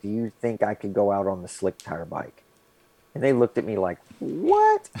 but do you think I could go out on the slick tire bike? And they looked at me like,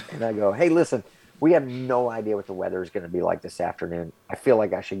 what? And I go, hey, listen, we have no idea what the weather is going to be like this afternoon. I feel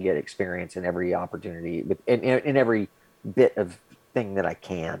like I should get experience in every opportunity, in every bit of thing that I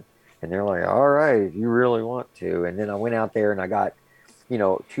can. And they're like, all right, if you really want to. And then I went out there and I got,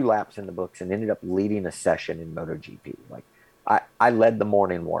 2 laps in the books and ended up leading a session in MotoGP. Like I led the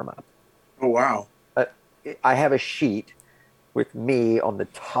morning warm up. Oh, wow. I have a sheet with me on the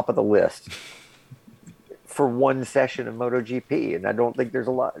top of the list for one session of MotoGP, and I don't think there's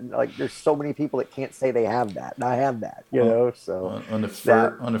a lot. Like, there's so many people that can't say they have that, and I have that, So on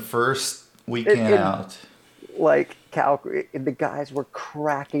the first weekend out, like Cal, the guys were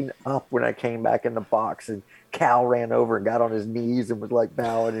cracking up when I came back in the box, and Cal ran over and got on his knees and was like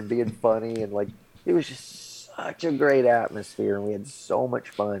bowing and being funny, and like it was just such a great atmosphere, and we had so much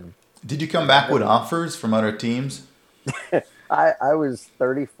fun. Did you come back with offers from other teams? I was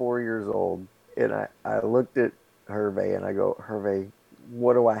 34 years old. And I looked at Hervé and I go, Hervé,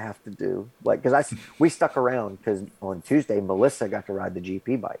 what do I have to do? Like, because we stuck around because on Tuesday Melissa got to ride the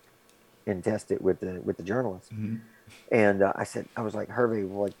GP bike and test it with the journalist. Mm-hmm. And I was like,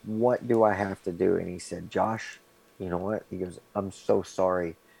 Hervé, like, what do I have to do? And he said, Josh, you know what? He goes, I'm so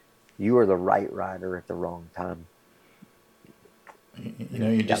sorry. You are the right rider at the wrong time.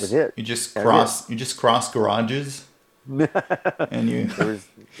 You just cross garages. And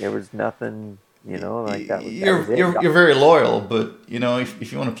there was nothing, like that. You're very loyal, but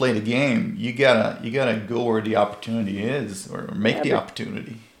if you want to play the game, you gotta go where the opportunity is, or make the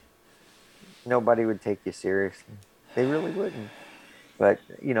opportunity. Nobody would take you seriously. They really wouldn't. But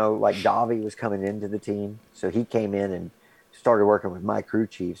like Davi was coming into the team, so he came in and started working with my crew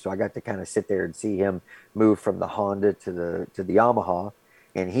chief. So I got to kind of sit there and see him move from the Honda to the Yamaha,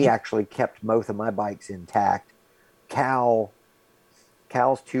 and he actually kept both of my bikes intact.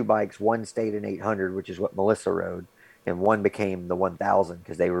 Cal's 2 bikes, one stayed in 800, which is what Melissa rode, and one became the 1000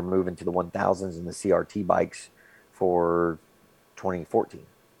 because they were moving to the 1000s and the CRT bikes for 2014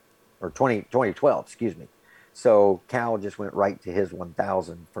 or 2012, excuse me. So Cal just went right to his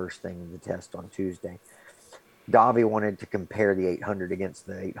 1000 first thing in the test on Tuesday. Davi wanted to compare the 800 against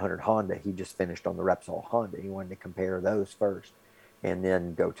the 800 Honda. He just finished on the Repsol Honda. He wanted to compare those first and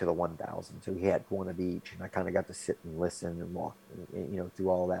then go to the 1000. So he had one of each, and I kind of got to sit and listen and walk, through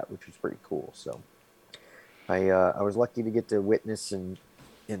all that, which was pretty cool. So I was lucky to get to witness and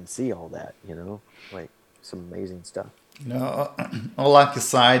see all that, like some amazing stuff. All like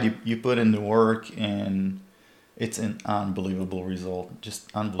aside, you put in the work, and it's an unbelievable result. Just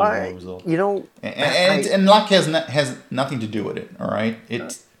unbelievable result. And luck has nothing to do with it. All right,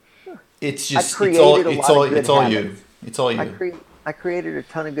 it's just it's all you. It's all you. I created a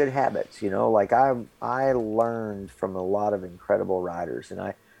ton of good habits, like I learned from a lot of incredible riders.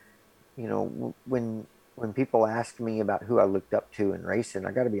 And when people ask me about who I looked up to in racing,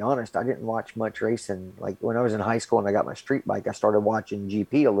 I got to be honest, I didn't watch much racing. Like when I was in high school and I got my street bike, I started watching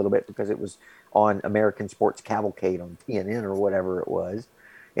GP a little bit because it was on American Sports Cavalcade on TNN or whatever it was.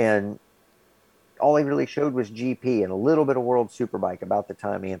 And all they really showed was GP and a little bit of World Superbike about the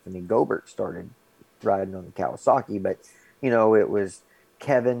time Anthony Gobert started riding on the Kawasaki. But it was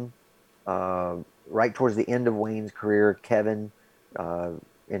Kevin, right towards the end of Wayne's career, Kevin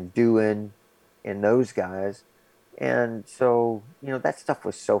and Doohan and those guys. And so, that stuff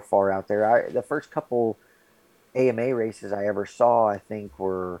was so far out there. The first couple AMA races I ever saw, I think,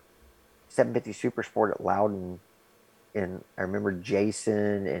 were 750 Super Sport at Loudon. And I remember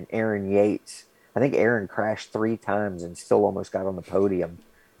Jason and Aaron Yates. I think Aaron crashed 3 times and still almost got on the podium,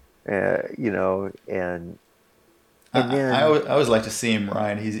 and then, I always like to see him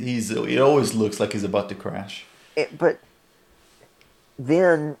ride. It always looks like he's about to crash. But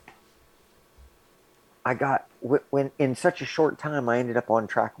then I got when in such a short time I ended up on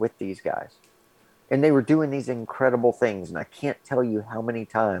track with these guys, And they were doing these incredible things. And I can't tell you how many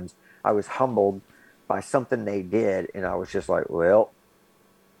times I was humbled by something they did. And I was just like, well,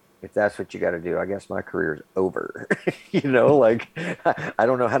 if that's what you got to do, I guess my career's over. Like I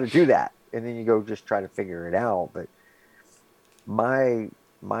don't know how to do that. And then you go just try to figure it out. But my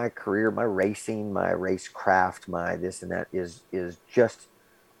my career, my racing, my racecraft, my this and that is just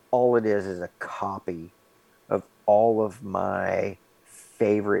all it is a copy of all of my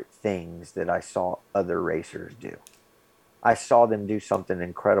favorite things that I saw other racers do. I saw them do something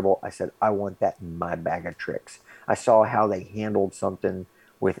incredible. I said, I want that in my bag of tricks. I saw how they handled something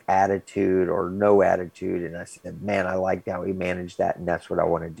with attitude or no attitude. And I said, man, I liked how he managed that. And that's what I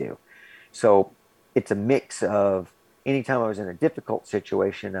want to do. So it's a mix of anytime I was in a difficult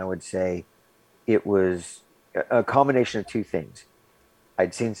situation, I would say it was a combination of two things.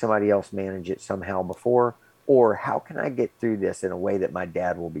 I'd seen somebody else manage it somehow before, or how can I get through this in a way that my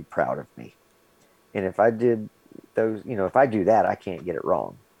dad will be proud of me? And if I did those, if I do that, I can't get it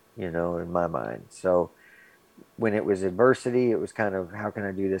wrong, in my mind. So when it was adversity, it was kind of, how can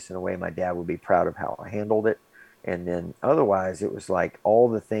I do this in a way my dad would be proud of how I handled it? And then otherwise, it was like all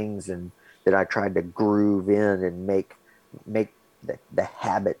the things that I tried to groove in and make the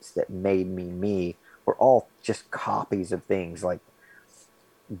habits that made me me were all just copies of things like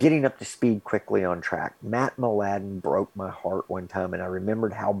getting up to speed quickly on track. Matt Mladen broke my heart one time, and I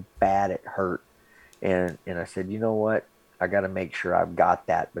remembered how bad it hurt. And I said, you know what? I got to make sure I've got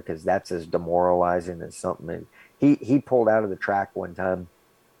that, because that's as demoralizing as something. And he pulled out of the track one time,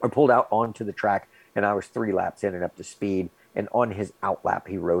 or pulled out onto the track, and I was 3 laps in and up to speed. And on his out lap,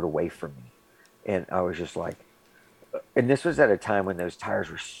 he rode away from me. And I was just like, and this was at a time when those tires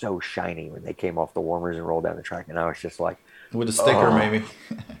were so shiny when they came off the warmers and rolled down the track. And I was just like, With a sticker, oh, maybe.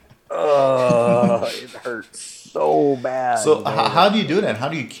 it hurts so bad. So how do you do that? How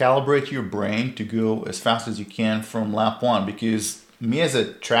do you calibrate your brain to go as fast as you can from lap one? Because me as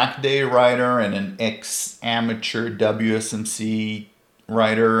a track day rider and an ex-amateur WSMC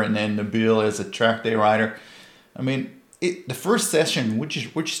rider, and then Nabil as a track day rider, I mean, the first session, we're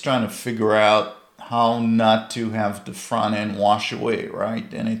just trying to figure out how not to have the front end wash away,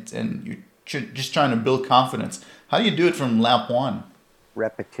 right? And you're just trying to build confidence. How do you do it from lap one?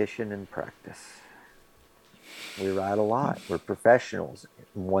 Repetition and practice. We ride a lot. We're professionals.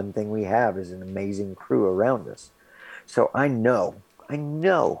 One thing we have is an amazing crew around us. So I knew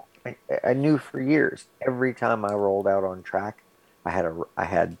for years, every time I rolled out on track, I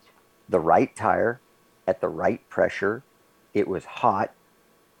had the right tire at the right pressure. It was hot,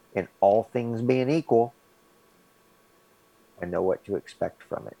 and all things being equal, I know what to expect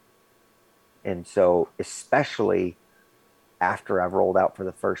from it. And so, especially after I've rolled out for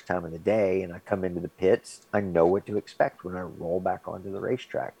the first time of the day and I come into the pits, I know what to expect when I roll back onto the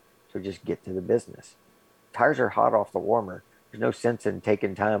racetrack. So just get to the business. Tires are hot off the warmer. There's no sense in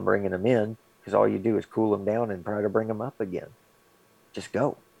taking time bringing them in, because all you do is cool them down and try to bring them up again. Just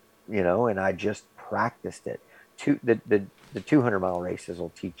go, and I just practiced it. The 200-mile races will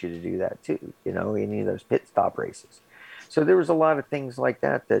teach you to do that too, any of those pit stop races. So there was a lot of things like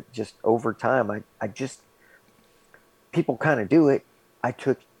that just over time, I just, people kind of do it. I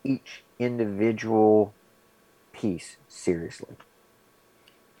took each individual piece seriously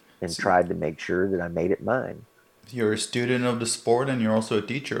and tried to make sure that I made it mine. You're a student of the sport, and you're also a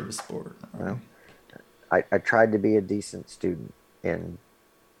teacher of the sport. Right? Well, I tried to be a decent student. And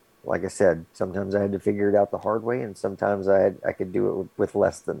like I said, sometimes I had to figure it out the hard way, and sometimes I could do it with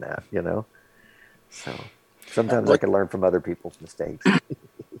less than that, So sometimes I could learn from other people's mistakes.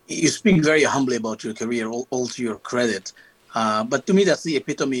 You speak very humbly about your career, all to your credit. But to me, that's the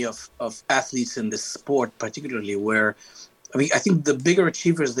epitome of athletes in this sport, particularly where, I think the bigger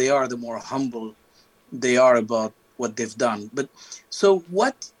achievers they are, the more humble they are about what they've done. But so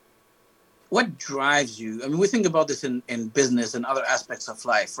what drives you? We think about this in business and other aspects of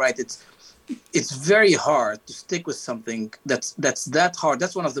life, right? It's very hard to stick with something that's that hard.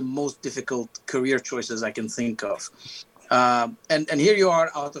 That's one of the most difficult career choices I can think of. And here you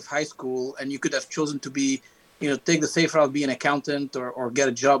are out of high school, and you could have chosen to be, take the safe route, be an accountant or get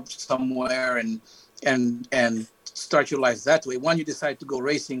a job somewhere and start your life that way. One, you decide to go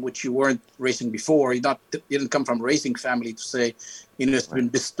racing, which you weren't racing before. You didn't come from a racing family to say, it's been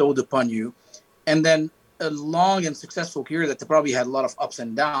bestowed upon you. And then a long and successful career that probably had a lot of ups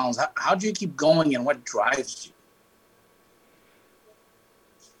and downs. How do you keep going, and what drives you?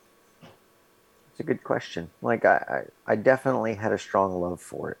 It's a good question. Like I definitely had a strong love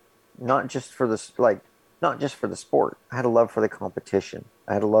for it. Not just for the sport. I had a love for the competition.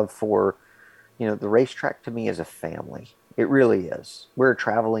 I had a love for, the racetrack to me is a family. It really is. We're a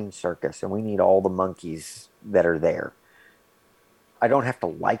traveling circus and we need all the monkeys that are there. I don't have to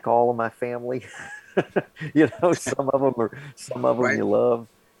like all of my family. Some of them Right. you love.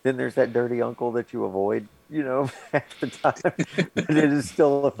 Then there's that dirty uncle that you avoid, half the time. But it is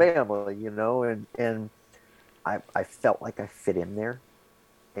still a family, and I felt like I fit in there.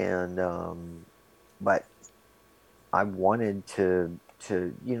 And but I wanted to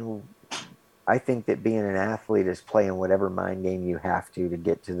I think that being an athlete is playing whatever mind game you have to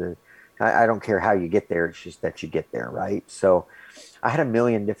get to the. I don't care how you get there. It's just that you get there, right? So I had a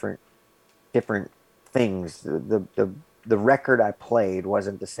million different things. The record I played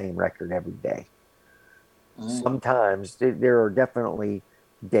wasn't the same record every day. Mm. Sometimes there are definitely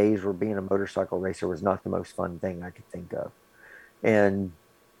days where being a motorcycle racer was not the most fun thing I could think of. And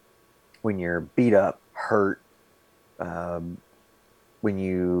when you're beat up, hurt, um,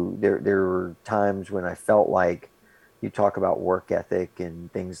 when there were times when I felt like you talk about work ethic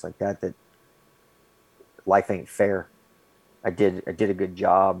and things like that, that life ain't fair. I did a good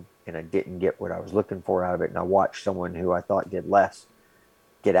job and I didn't get what I was looking for out of it. And I watched someone who I thought did less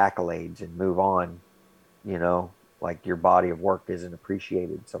get accolades and move on, you know, like your body of work isn't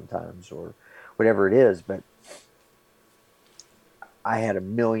appreciated sometimes or whatever it is. But I had a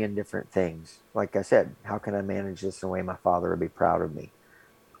million different things. Like I said, how can I manage this in a way my father would be proud of me?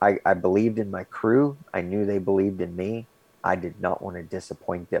 I believed in my crew. I knew they believed in me. I did not want to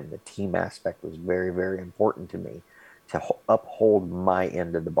disappoint them. The team aspect was very, very important to me to uphold my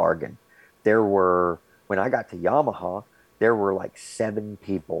end of the bargain. When I got to Yamaha, there were like 7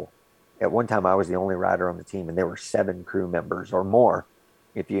 people. At one time, I was the only rider on the team, and there were 7 crew members or more,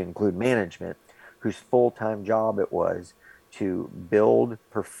 if you include management, whose full time job it was to build,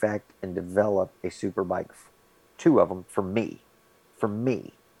 perfect, and develop a super bike. 2 of them for me.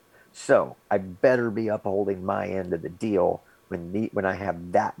 So I better be upholding my end of the deal when I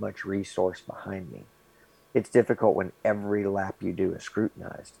have that much resource behind me. It's difficult when every lap you do is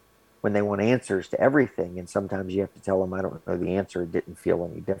scrutinized. When they want answers to everything, and sometimes you have to tell them, I don't know the answer, it didn't feel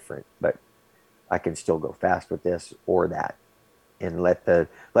any different, but I can still go fast with this or that, and let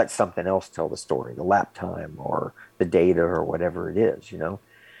something else tell the story, the lap time or the data or whatever it is.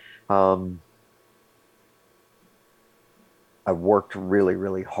 Um, I worked really,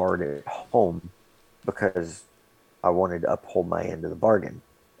 really hard at home because I wanted to uphold my end of the bargain.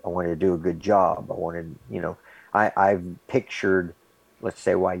 I wanted to do a good job. I've pictured, let's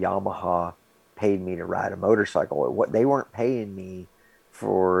say, why Yamaha paid me to ride a motorcycle. What they weren't paying me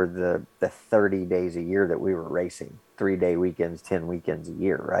for the 30 days a year that we were racing, 3-day weekends, 10 weekends a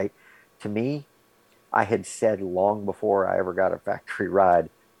year, right? To me, I had said long before I ever got a factory ride,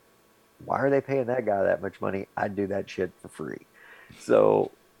 why are they paying that guy that much money? I'd do that shit for free. So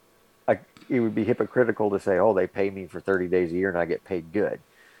it would be hypocritical to say, oh, they pay me for 30 days a year and I get paid good.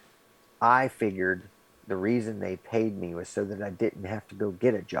 I figured the reason they paid me was so that I didn't have to go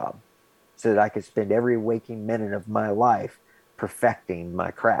get a job, so that I could spend every waking minute of my life perfecting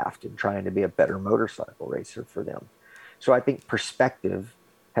my craft and trying to be a better motorcycle racer for them. So I think perspective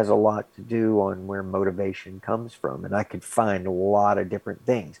has a lot to do on where motivation comes from. And I could find a lot of different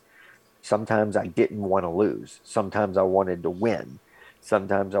things. Sometimes I didn't want to lose. Sometimes I wanted to win.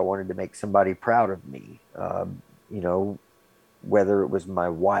 Sometimes I wanted to make somebody proud of me. You know, whether it was my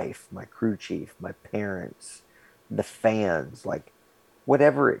wife, my crew chief, my parents, the fans, like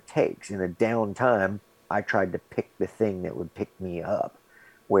whatever it takes. In a downtime, I tried to pick the thing that would pick me up.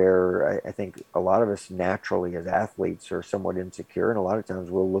 Where I think a lot of us naturally as athletes are somewhat insecure, and a lot of times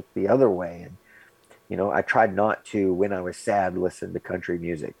we'll look the other way. And I tried not to, when I was sad, listen to country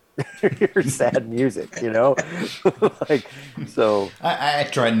music or sad music. Like, so I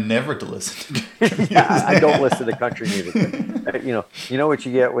try never to listen to country yeah, I don't music. listen to country music, but you know what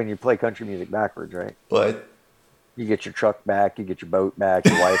you get when you play country music backwards, right? But You get your truck back, you get your boat back,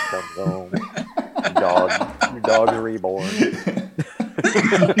 your wife comes home, your dog's reborn.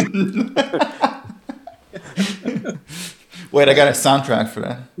 wait, I got a soundtrack for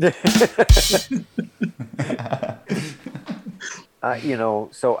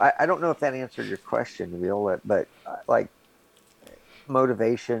So I don't know if that answered your question, Viola, but like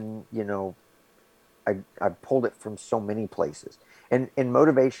motivation, I pulled it from so many places. And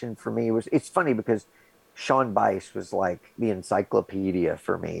motivation for me it's funny because Sean Bice was like the encyclopedia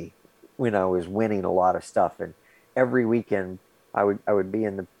for me when I was winning a lot of stuff. And every weekend I would be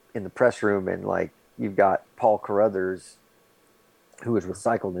in the press room, and like you've got Paul Carruthers, who was with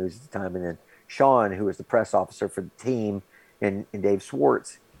Cycle News at the time, and then Sean, who was the press officer for the team, and Dave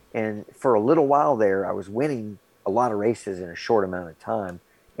Swartz. And for a little while there, I was winning a lot of races in a short amount of time.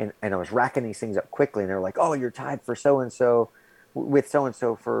 and I was racking these things up quickly, and they're like, "Oh, you're tied for so and so with so and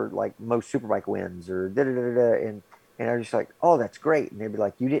so for like most superbike wins or da da da da," and I was just like, "Oh, that's great," and they'd be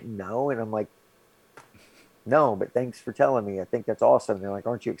like, "You didn't know?" And I'm like, "No, but thanks for telling me. I think that's awesome." And they're like,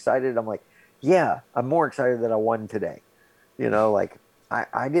 "Aren't you excited?" I'm like, "Yeah, I'm more excited that I won today." Like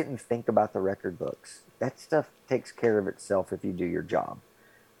I didn't think about the record books. That stuff takes care of itself if you do your job.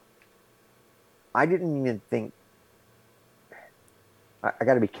 I didn't even think. I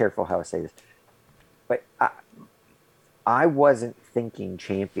got to be careful how I say this, but I wasn't thinking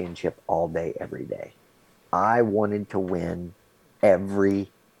championship all day, every day. I wanted to win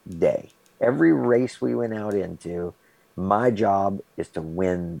every day. Every race we went out into, my job is to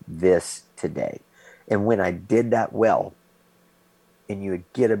win this today. And when I did that well, and you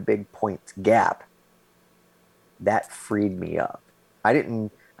would get a big points gap, that freed me up. I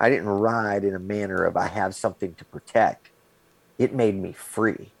didn't ride in a manner of I have something to protect. It made me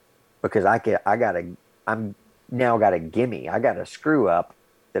free because I'm now got a gimme. I got a screw up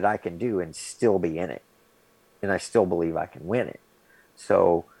that I can do and still be in it. And I still believe I can win it.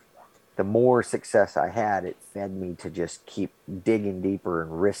 So the more success I had, it fed me to just keep digging deeper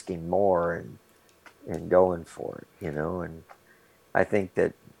and risking more and going for it. And I think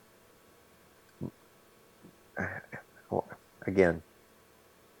that again,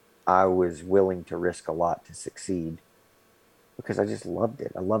 I was willing to risk a lot to succeed because I just loved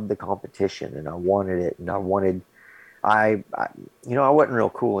it. I loved the competition and I wanted it. And I wasn't real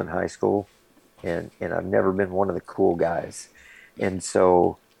cool in high school, and I've never been one of the cool guys. And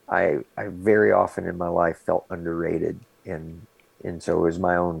so I very often in my life felt underrated, and so it was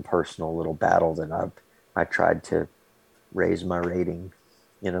my own personal little battle that I tried to raise my rating,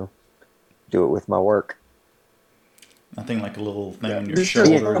 you know, do it with my work. Nothing like a little thing Yeah, on your this is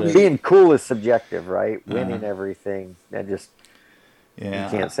Being shoulder that, probably being cool is subjective, right? uh, Winning everything, that just you yeah.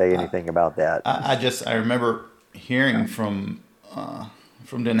 can't say anything about that. I remember hearing from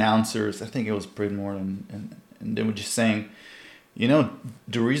the announcers. I think it was Bridmore, and they were just saying,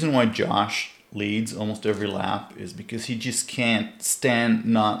 the reason why Josh leads almost every lap is because he just can't stand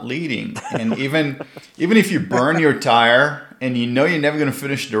not leading. And even if you burn your tire and you know you're never going to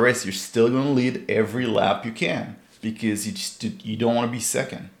finish the race, you're still going to lead every lap you can because you don't want to be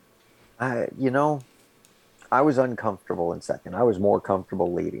second. I you know I was uncomfortable in second. I was more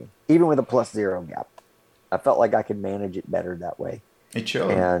comfortable leading, even with a +0 gap. I felt like I could manage it better that way. It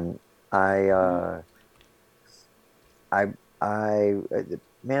showed. And I,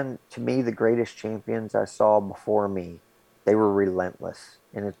 man, to me, the greatest champions I saw before me, they were relentless.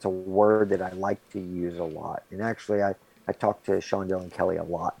 And it's a word that I like to use a lot. And actually, I talked to Sean Dillon Kelly a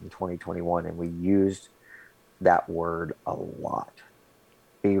lot in 2021, and we used that word a lot.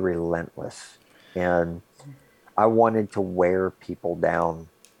 Be relentless. And I wanted to wear people down.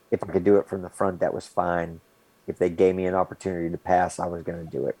 If I could do it from the front, that was fine. If they gave me an opportunity to pass, I was going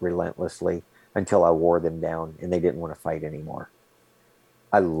to do it relentlessly until I wore them down and they didn't want to fight anymore.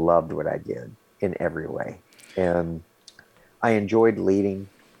 I loved what I did in every way. And I enjoyed leading.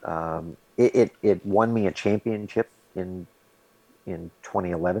 It won me a championship in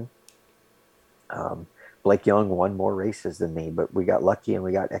 2011. Um, Blake Young won more races than me, but we got lucky and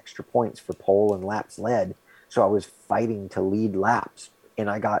we got extra points for pole and laps led. So I was fighting to lead laps, and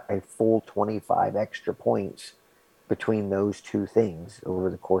I got a full 25 extra points between those two things over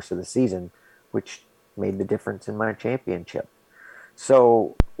the course of the season, which made the difference in my championship.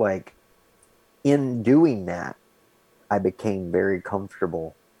 So, like, in doing that, I became very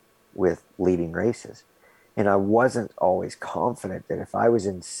comfortable with leading races. And I wasn't always confident that if I was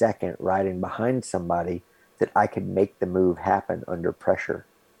in second riding behind somebody, that I could make the move happen under pressure.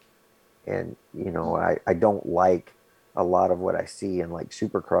 And, I don't like a lot of what I see in like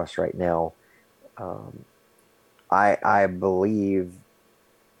Supercross right now. Um, I believe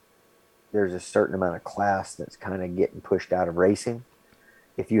there's a certain amount of class that's kind of getting pushed out of racing.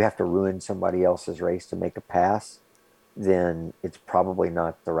 If you have to ruin somebody else's race to make a pass, then it's probably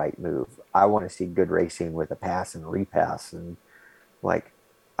not the right move. I want to see good racing with a pass and repass. And like,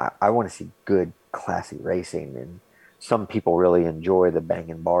 I want to see good, classy racing. And some people really enjoy the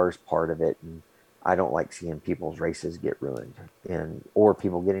banging bars part of it. And I don't like seeing people's races get ruined or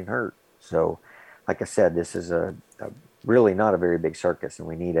people getting hurt. So, like I said, this is a really not a very big circus, and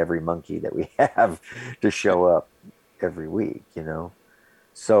we need every monkey that we have to show up every week.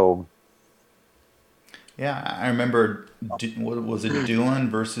 So, Yeah, I remember. What was it? Doohan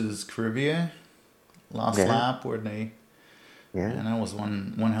versus Caribbean last yeah, lap where they. yeah, And that was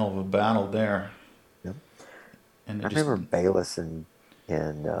one hell of a battle there. yeah. And I it just, remember Bayless and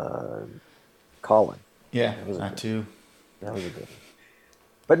Colin. yeah, That was a that good. too. That was a good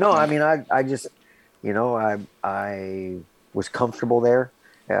one. But no, I mean, I just, I was comfortable there.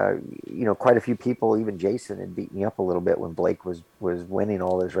 Quite a few people, even Jason, had beat me up a little bit when Blake was winning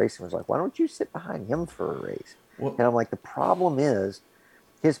all those races. Was like, why don't you sit behind him for a race? Well, And I'm like, the problem is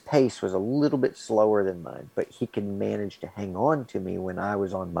his pace was a little bit slower than mine, but he can manage to hang on to me when I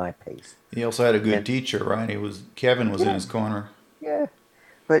was on my pace. he also had a good And teacher, right? Kevin was in yeah, his corner. yeah,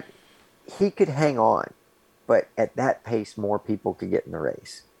 but he could hang on. But at that pace, more people could get in the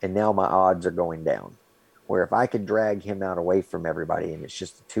race. And now my odds are going down. Where if I could drag him out away from everybody and it's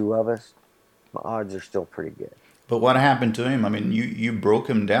just the two of us, my odds are still pretty good. But what happened to him? I mean, you broke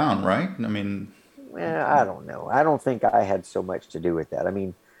him down, right? I mean, Well, I don't know. I don't think I had so much to do with that. I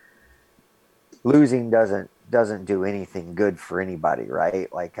mean, losing doesn't do anything good for anybody,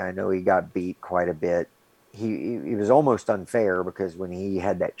 right? Like I know he got beat quite a bit. He was almost unfair because when he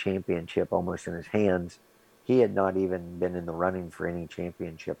had that championship almost in his hands, he had not even been in the running for any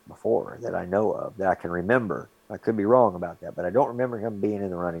championship before that I know of, that I can remember. I could be wrong about that, but I don't remember him being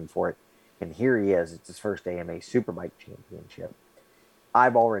in the running for it. And here he is. It's his first AMA Superbike championship.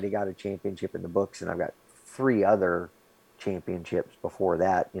 I've already got a championship in the books, and I've got 3 other championships before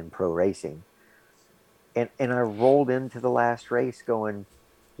that in pro racing. And I rolled into the last race going,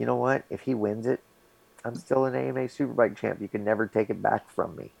 you know what? If he wins it, I'm still an AMA Superbike champ. You can never take it back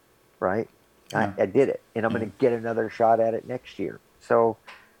from me, right? yeah, I did it, and I'm yeah. going to get another shot at it next year. So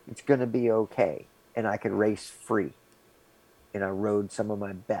it's going to be okay. And I could race free. And I rode some of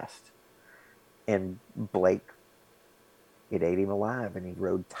my best. And Blake, it ate him alive, and he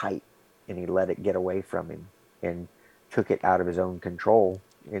rode tight, and he let it get away from him and took it out of his own control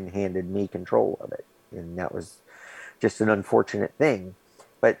and handed me control of it. And that was just an unfortunate thing.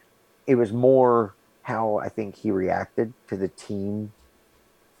 But it was more how I think he reacted to the team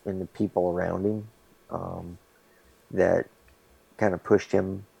and the people around him that kind of pushed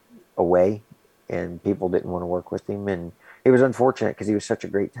him away, and people didn't want to work with him. And it was unfortunate because he was such a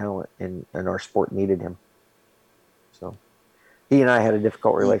great talent, and our sport needed him. So he and I had a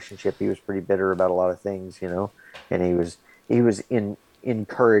difficult relationship. He was pretty bitter about a lot of things, and he was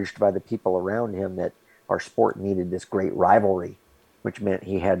encouraged by the people around him that our sport needed this great rivalry, which meant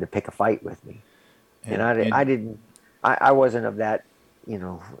he had to pick a fight with me. And I didn't, I wasn't of that,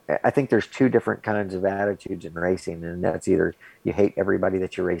 I think there's 2 different kinds of attitudes in racing, and that's either you hate everybody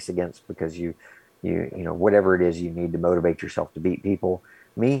that you race against because whatever it is you need to motivate yourself to beat people.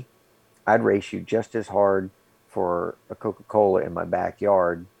 Me, I'd race you just as hard for a Coca-Cola in my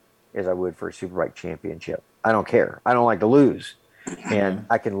backyard as I would for a Superbike championship. I don't care. I don't like to lose. And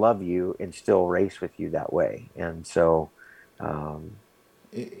I can love you and still race with you that way. And so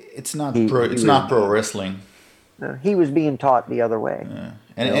It's not he pro. he It's was not pro wrestling. he was being taught the other way,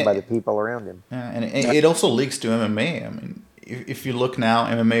 And by the people around him. it also leaks to MMA. I mean, if you look now,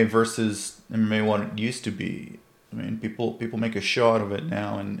 MMA versus MMA, what it used to be. I mean, people make a show out of it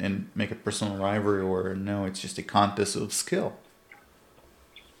now and make a personal rivalry, or no, it's just a contest of skill.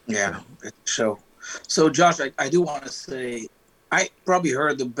 Yeah, so Josh, I do want to say I probably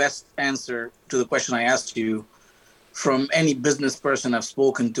heard the best answer to the question I asked you from any business person I've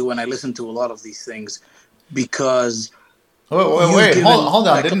spoken to, and I listen to a lot of these things because Wait, given hold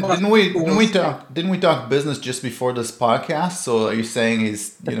on. like a lot of Didn't we talk business just before this podcast? So are you saying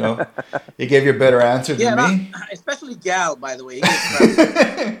he gave you a better answer than me? especially Gal, by the way. He gets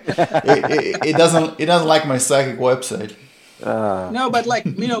credit. It doesn't like my psychic website. No, but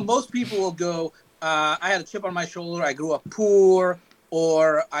most people will go, I had a chip on my shoulder, I grew up poor,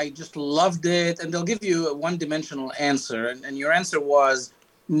 or I just loved it. And they'll give you a one-dimensional answer. And your answer was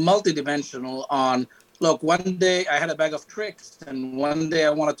multidimensional on, look, one day I had a bag of tricks, and one day I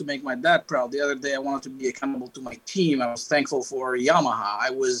wanted to make my dad proud. The other day I wanted to be accountable to my team. I was thankful for Yamaha.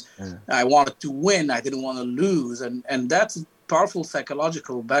 I wanted to win. I didn't want to lose. And that's a powerful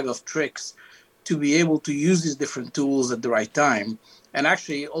psychological bag of tricks to be able to use these different tools at the right time, and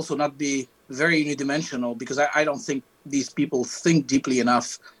actually also not be very unidimensional, because I don't think these people think deeply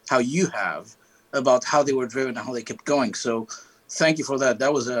enough how you have about how they were driven and how they kept going. So thank you for that.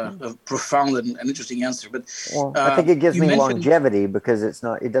 That was a profound and interesting answer. But Well, I think it gives you me mentioned longevity because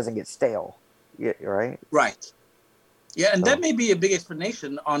it doesn't get stale. Yeah, right? right. Yeah, and So that may be a big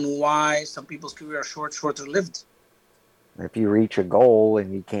explanation on why some people's career are shorter lived. if you reach a goal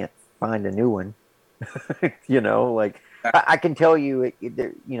and you can't find a new one, I can tell you,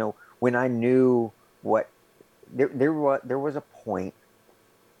 when I knew what there was a point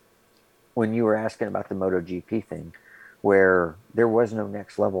when you were asking about the MotoGP thing where there was no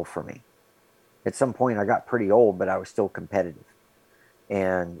next level for me. At some point, I got pretty old, but I was still competitive,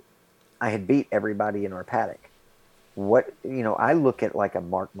 and I had beat everybody in our paddock. what, I look at like a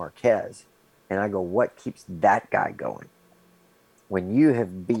Mark Marquez and I go, what keeps that guy going? When you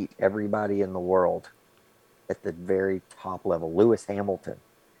have beat everybody in the world at the very top level, Lewis Hamilton,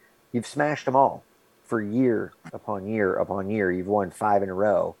 you've smashed them all for year upon year upon year. You've won 5 in a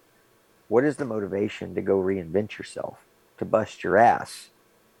row. What is the motivation to go reinvent yourself, to bust your ass,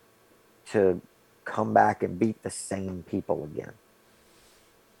 to come back and beat the same people again?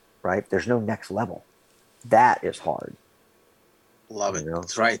 Right? There's no next level. That is hard. Love it.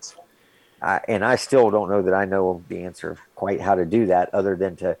 That's right. And I still don't know that I know the answer of quite how to do that, other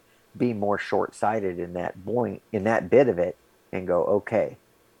than to be more short-sighted in that point, in that bit of it, and go, okay,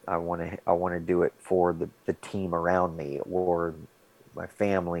 I want to do it for the team around me or my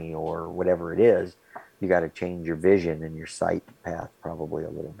family or whatever it is. You got to change your vision and your sight path probably a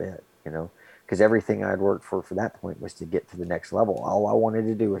little bit, because everything I'd worked for that point was to get to the next level. All I wanted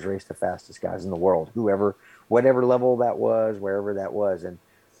to do was race the fastest guys in the world, whatever level that was, wherever that was. And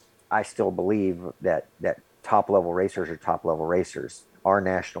I still believe that top level racers are top level racers. Our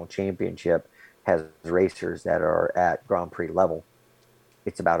national championship has racers that are at Grand Prix level.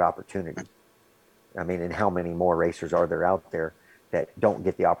 It's about opportunity. I mean, and how many more racers are there out there that don't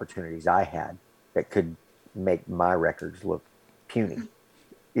get the opportunities I had that could make my records look puny?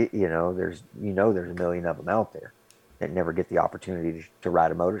 There's a million of them out there that never get the opportunity to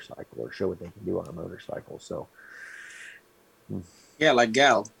ride a motorcycle or show what they can do on a motorcycle. So, yeah, like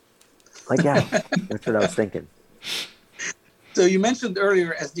Gal. That's what I was thinking. So you mentioned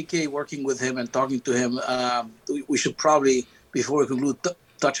earlier SDK, working with him and talking to him. We should probably, before we conclude,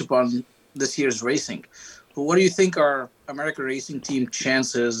 touch upon this year's racing. But what do you think are American racing team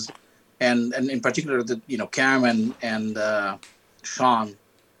chances, and in particular Cam and Sean?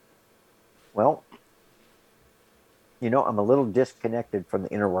 Well, I'm a little disconnected from the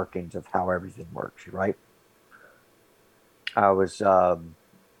inner workings of how everything works, right? I was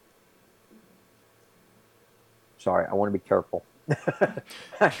sorry, I want to be careful.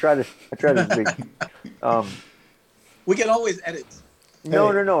 I try to speak. We can always edit.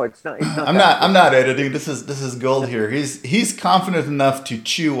 No, it's not. I'm not editing. This is gold here. He's confident enough to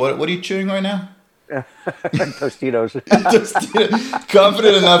chew. What are you chewing right now? Tostitos.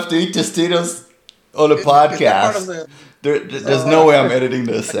 Confident enough to eat Tostitos on a podcast. There's no way I'm editing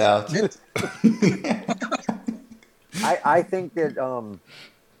this out. I think that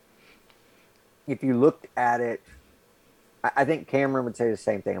if you looked at it, I think Cameron would say the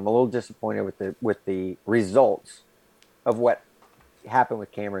same thing. I'm a little disappointed with the results of what happened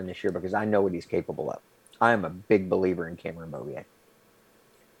with Cameron this year, because I know what he's capable of. I am a big believer in Cameron Beaubier.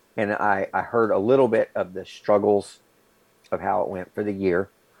 And I heard a little bit of the struggles of how it went for the year,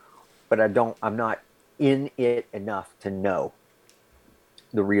 but I'm not in it enough to know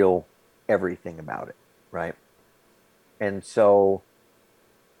the real everything about it, right? And so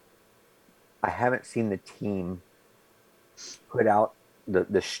I haven't seen the team put out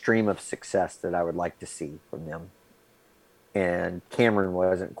the stream of success that I would like to see from them. And Cameron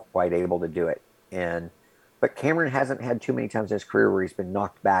wasn't quite able to do it. But Cameron hasn't had too many times in his career where he's been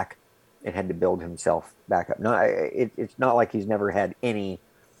knocked back and had to build himself back up. No, it's not like he's never had any,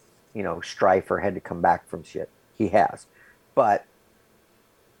 strife or had to come back from shit. He has. But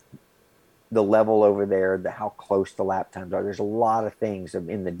the level over there, how close the lap times are, there's a lot of things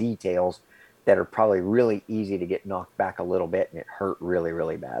in the details that are probably really easy to get knocked back a little bit, and it hurt really,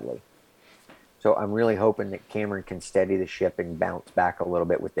 really badly. So I'm really hoping that Cameron can steady the ship and bounce back a little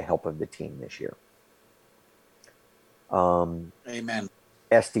bit with the help of the team this year. Amen.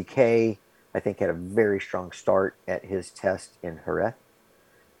 SDK, I think, had a very strong start at his test in Jerez.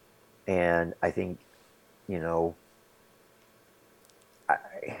 And I think,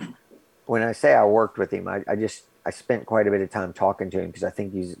 when I say I worked with him, I spent quite a bit of time talking to him, because I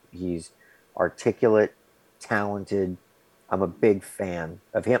think he's articulate, talented. I'm a big fan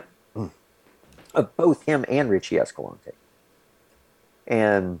of him, of both him and Richie Escalante.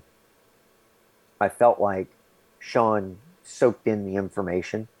 And I felt like Sean soaked in the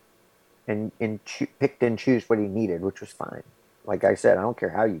information and picked and choose what he needed, which was fine. Like I said, I don't care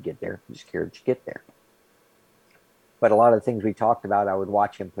how you get there. I'm just care that you get there. But a lot of the things we talked about, I would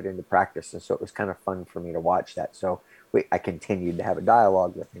watch him put into practice. And so it was kind of fun for me to watch that. So I continued to have a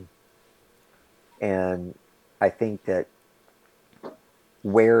dialogue with him. And I think that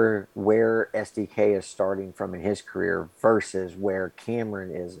where SDK is starting from in his career versus where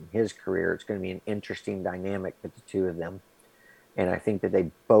Cameron is in his career, it's going to be an interesting dynamic with the two of them. And I think that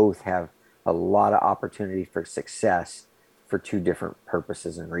they both have a lot of opportunity for success for two different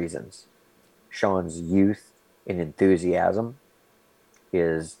purposes and reasons. Sean's youth and enthusiasm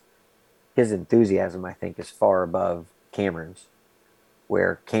his enthusiasm, I think, is far above Cameron's,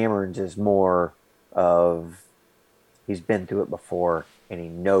 where Cameron's is more of he's been through it before and he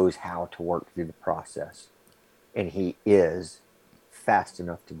knows how to work through the process. And he is fast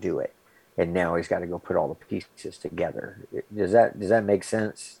enough to do it. And now he's got to go put all the pieces together. Does that make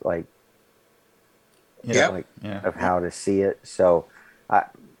sense? Like, Yeah. like of how to see it. So I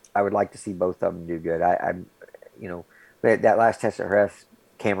I would like to see both of them do good. You know, that last test at Jerez,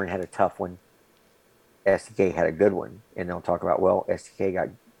 Cameron had a tough one. STK had a good one, and they'll talk about, well, STK got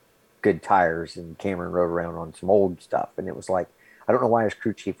good tires and Cameron rode around on some old stuff, and it was like, I don't know why his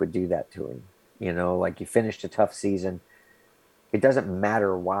crew chief would do that to him. You know, like, you finished a tough season. It doesn't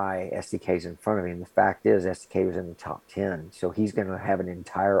matter why SDK's in front of him. The fact is, SDK was in the top 10. So he's going to have an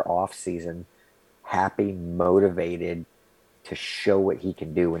entire off season happy, motivated to show what he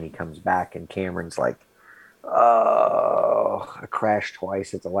can do when he comes back. And Cameron's like, oh, I crashed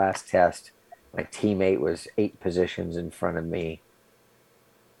twice at the last test. My teammate was 8 positions in front of me.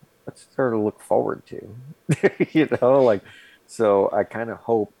 What's there to look forward to? You know, like, so I kind of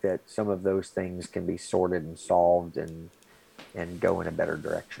hope that some of those things can be sorted and solved and go in a better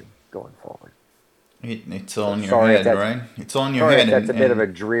direction going forward. It's on your head, right? It's on your head. That's a bit of a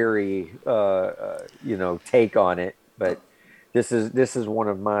dreary, take on it. But this is one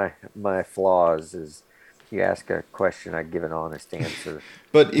of my flaws. Is you ask a question, I give an honest answer.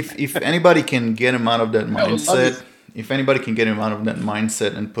 But if anybody can get him out of that mindset,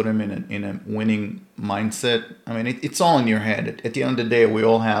 and put him in a winning mindset, I mean, it's all in your head. At the end of the day, we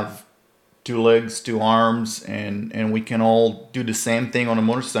all have 2 legs, 2 arms, and we can all do the same thing on a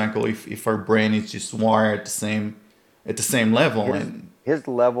motorcycle if our brain is just wired at the same level. His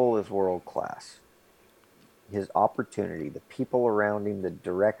level is world class. His opportunity, the people around him, the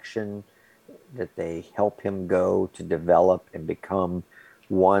direction that they help him go to develop and become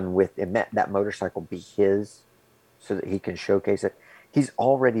one with, and that motorcycle be his so that he can showcase it. He's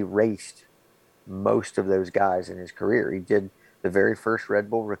already raced most of those guys in his career. He did the very first Red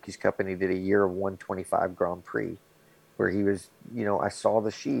Bull Rookies Cup, and he did a year of 125 Grand Prix where he was, I saw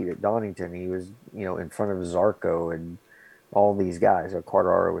the sheet at Donington. He was, in front of Zarco and all these guys.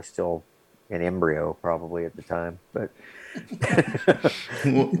 Quartararo was still an embryo probably at the time, but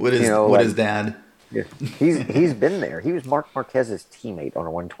what is dad? Yeah, he's been there. He was Marc Marquez's teammate on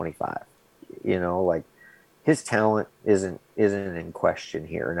a 125. Like, his talent isn't in question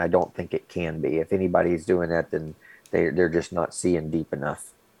here, and I don't think it can be. If anybody's doing that, then they're just not seeing deep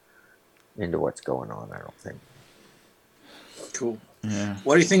enough into what's going on, I don't think. Cool. Yeah.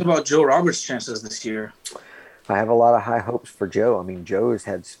 What do you think about Joe Roberts' chances this year? I have a lot of high hopes for Joe. I mean, Joe's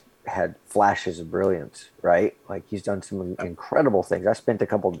had flashes of brilliance, right? Like, he's done some incredible things.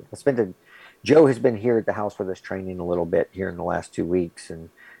 Joe has been here at the house with us training a little bit here in the last 2 weeks, and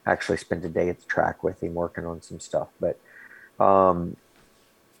actually spent a day at the track with him working on some stuff. But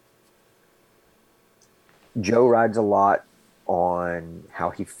Joe rides a lot on how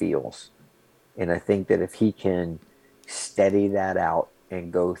he feels. And I think that if he can steady that out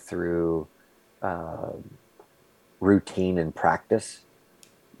and go through routine and practice,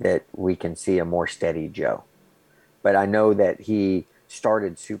 that we can see a more steady Joe. But I know that he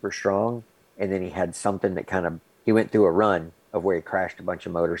started super strong, and then he had something that he went through a run of where he crashed a bunch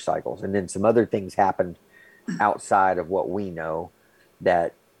of motorcycles. And then some other things happened outside of what we know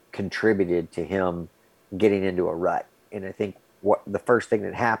that contributed to him getting into a rut. And I think what the first thing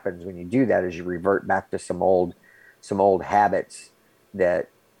that happens when you do that is you revert back to some old habits that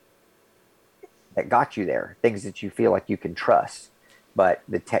got you there, things that you feel like you can trust. But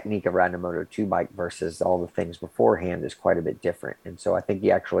the technique of riding a Moto2 bike versus all the things beforehand is quite a bit different. And so I think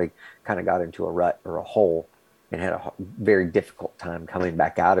he actually kind of got into a rut or a hole and had a very difficult time coming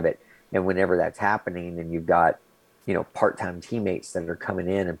back out of it. And whenever that's happening and you've got, part-time teammates that are coming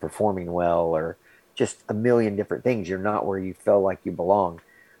in and performing well, or just a million different things, you're not where you feel like you belong.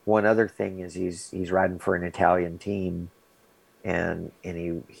 One other thing is he's riding for an Italian team, and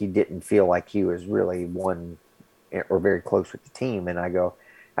he didn't feel like he was really one or very close with the team. And I go,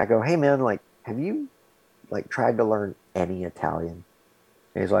 hey man, like, have you tried to learn any Italian?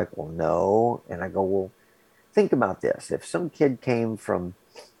 And he's like, well, no. And I go, well, think about this. If some kid came from,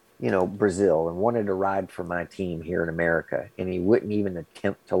 Brazil and wanted to ride for my team here in America, and he wouldn't even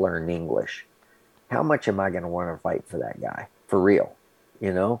attempt to learn English, how much am I going to want to fight for that guy? For real,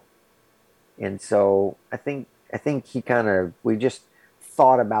 And so I think we just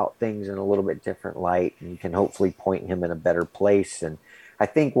thought about things in a little bit different light, and can hopefully point him in a better place. And I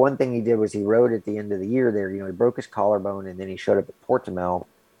think one thing he did was he rode at the end of the year there, he broke his collarbone, and then he showed up at Portimao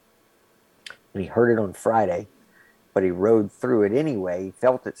and he hurt it on Friday, but he rode through it anyway. He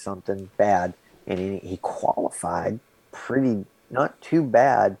felt it something bad, and he qualified pretty, not too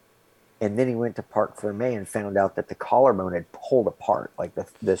bad. And then he went to Parc Fermé and found out that the collarbone had pulled apart, like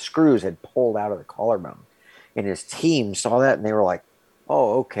the screws had pulled out of the collarbone. And his team saw that and they were like,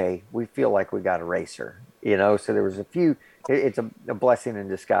 "Oh, okay, we feel like we got a racer," you know. So there was a few. It's a blessing in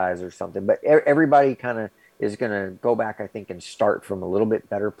disguise or something. But everybody kind of is going to go back, I think, and start from a little bit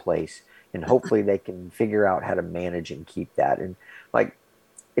better place, and hopefully they can figure out how to manage and keep that. And like,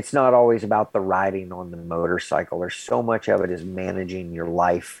 it's not always about the riding on the motorcycle. There's so much of it is managing your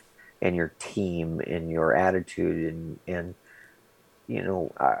life and your team and your attitude and you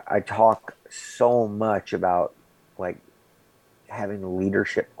know, I talk so much about like having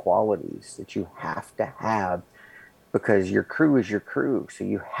leadership qualities that you have to have because your crew is your crew, so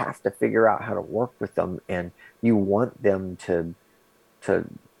you have to figure out how to work with them, and you want them to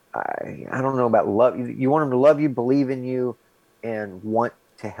I don't know about love, you want them to love you, believe in you, and want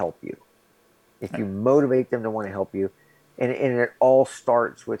to help you. If you motivate them to want to help you, and it all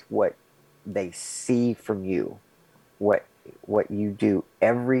starts with what they see from you, what you do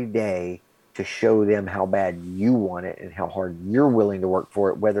every day to show them how bad you want it and how hard you're willing to work for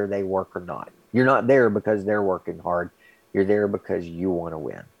it, whether they work or not. You're not there because they're working hard. You're there because you want to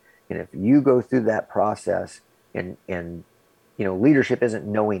win. And if you go through that process, and you know, leadership isn't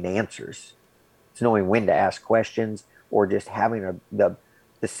knowing answers. It's knowing when to ask questions, or just having the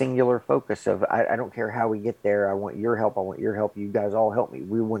singular focus of I don't care how we get there. I want your help. I want your help. You guys all help me.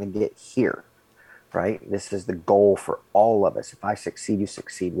 We want to get here, right? This is the goal for all of us. If I succeed, you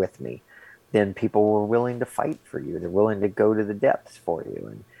succeed with me. Then people were willing to fight for you. They're willing to go to the depths for you.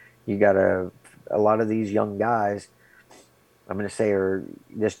 And you got a lot of these young guys, I'm going to say, or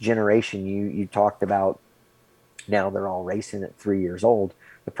this generation you talked about, now they're all racing at 3 years old.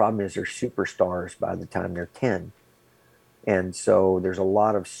 The problem is they're superstars by the time they're 10. And so there's a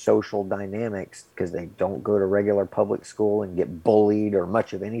lot of social dynamics because they don't go to regular public school and get bullied or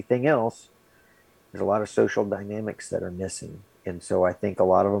much of anything else. There's a lot of social dynamics that are missing. And so I think a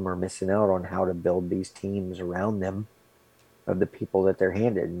lot of them are missing out on how to build these teams around them of the people that they're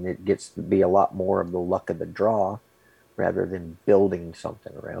handed. And it gets to be a lot more of the luck of the draw rather than building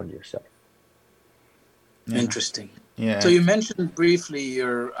something around yourself. Yeah. Interesting. Yeah. So you mentioned briefly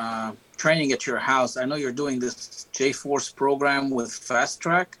your training at your house. I know you're doing this J-Force program with Fast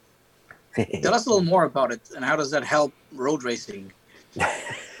Track. Tell us a little more about it, and how does that help road racing?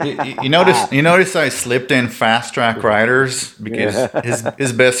 You notice I slipped in Fast Track Riders because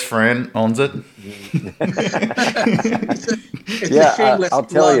his best friend owns it. I'll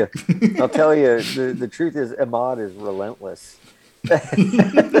tell you. The truth is, Ahmad is relentless. That's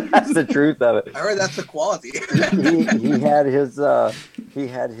the truth of it. I heard that's the quality. he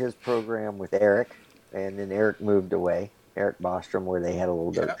had his program with Eric, and then Eric moved away. Eric Bostrom, where they had a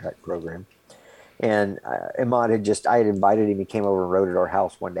little dirt track program. And Ahmad I had invited him. He came over and rode at our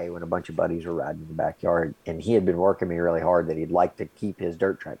house one day when a bunch of buddies were riding in the backyard. And he had been working me really hard that he'd like to keep his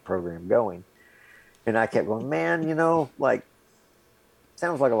dirt track program going. And I kept going, man, like,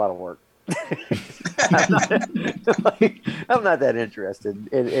 sounds like a lot of work. I'm not that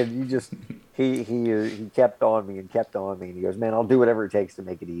interested. And he kept on me and kept on me. And he goes, man, I'll do whatever it takes to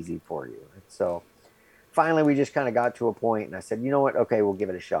make it easy for you. And so finally we just kind of got to a point, and I said, you know what? Okay, we'll give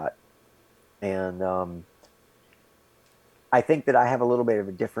it a shot. And I think that I have a little bit of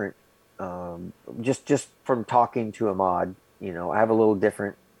a different, just from talking to Ahmad, I have a little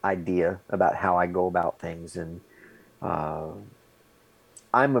different idea about how I go about things. And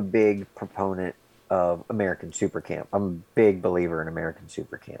I'm a big proponent of American Super Camp. I'm a big believer in American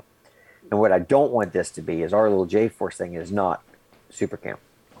Super Camp. And what I don't want this to be is our little J-Force thing is not Super Camp.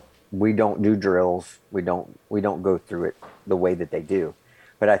 We don't do drills. We don't go through it the way that they do.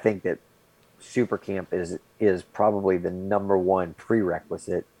 But I think that Super Camp is probably the number one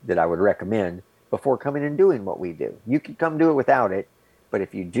prerequisite that I would recommend before coming and doing what we do. You can come do it without it, but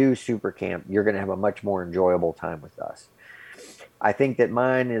if you do Super Camp, you're going to have a much more enjoyable time with us. I think that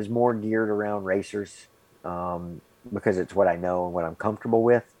mine is more geared around racers because it's what I know and what I'm comfortable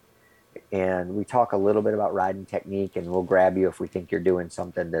with. And we talk a little bit about riding technique, and we'll grab you if we think you're doing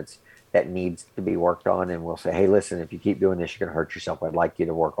something that needs to be worked on. And we'll say, hey, listen, if you keep doing this, you're going to hurt yourself. I'd like you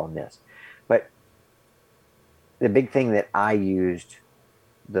to work on this. But the big thing that I used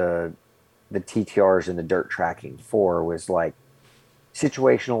the TTRs and the dirt tracking for was like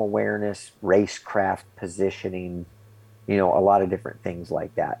situational awareness, racecraft positioning, a lot of different things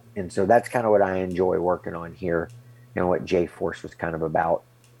like that. And so that's kind of what I enjoy working on here, and what J-Force was kind of about,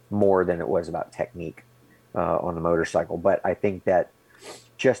 more than it was about technique on the motorcycle. But I think that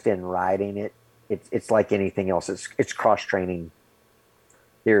just in riding it, it's like anything else. It's cross training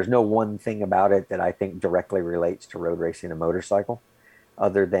There's no one thing about it that I think directly relates to road racing a motorcycle,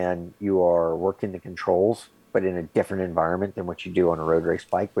 other than you are working the controls, but in a different environment than what you do on a road race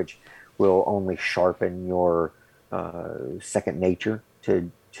bike, which will only sharpen your second nature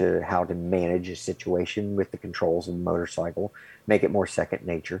to how to manage a situation with the controls of the motorcycle, make it more second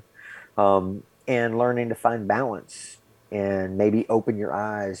nature, and learning to find balance and maybe open your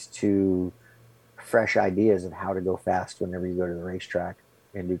eyes to fresh ideas of how to go fast whenever you go to the racetrack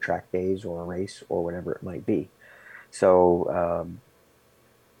and do track days or a race or whatever it might be. So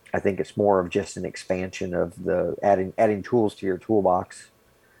I think it's more of just an expansion of the adding tools to your toolbox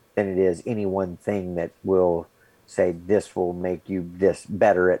than it is any one thing that will say this will make you this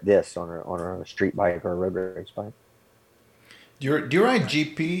better at this on a street bike or a road race bike. Do you ride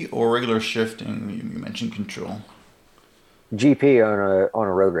GP or regular shifting? You mentioned control. GP on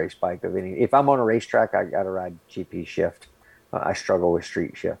a road race bike of any. If I'm on a racetrack, I got to ride GP shift. I struggle with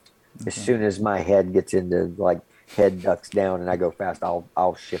street shift. Okay. As soon as my head gets into like head ducks down and I go fast,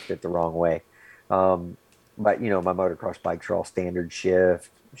 I'll shift it the wrong way. But my motocross bikes are all standard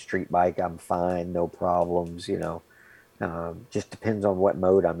shift. Street bike, I'm fine, no problems. Just depends on what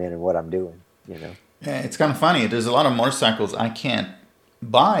mode I'm in and what I'm doing. Yeah, it's kind of funny. There's a lot of motorcycles I can't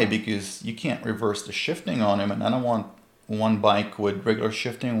buy because you can't reverse the shifting on them, and I don't want one bike with regular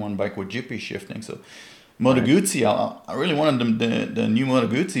shifting, one bike with GP shifting. So Moto Guzzi, I really wanted the new Moto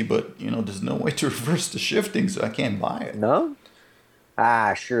Guzzi, but there's no way to reverse the shifting, so I can't buy it. No?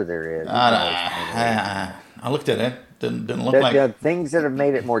 Sure there is. I looked at it. Didn't look like the things that have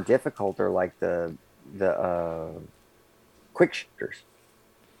made it more difficult are like the quick shifters,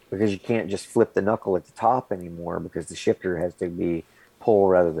 because you can't just flip the knuckle at the top anymore because the shifter has to be pull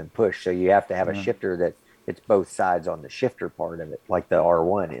rather than push. So you have to have a shifter that it's both sides on the shifter part of it, like the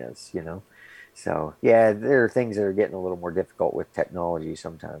R1 is, So yeah, there are things that are getting a little more difficult with technology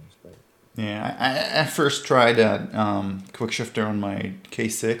sometimes. But. Yeah, I first tried a quick shifter on my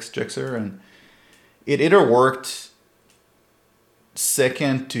K6 Gixxer, and it either worked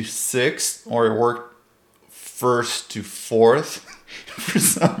second to sixth or it worked first to fourth for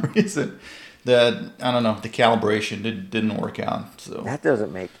some reason. That I don't know, the calibration didn't work out. So that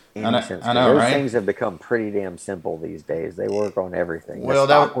doesn't make any sense. I know, those right? things have become pretty damn simple these days. They work on everything. Well,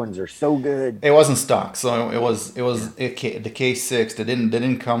 the stock ones are so good. It wasn't stock, so it was the K6. They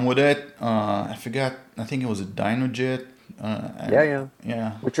didn't come with it. I forgot. I think it was a Dynojet.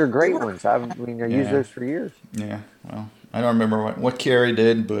 Yeah. Which are great ones. I used those for years. Yeah. Well, I don't remember what Kerry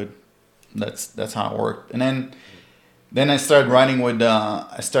did, but that's how it worked. And then I started riding with an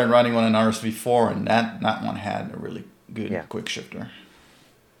RSV4, and that one had a really good quick shifter.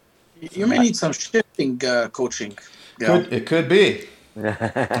 You may need some shifting coaching. It could be.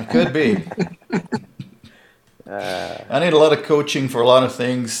 It could be. I need a lot of coaching for a lot of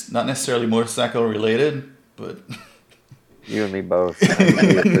things, not necessarily motorcycle related, but you and me both.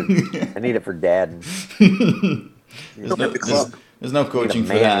 I need it for dad. There's no coaching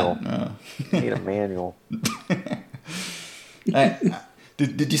for that. No. Need a manual.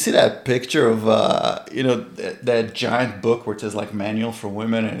 Did you see that picture of that giant book where it says like manual for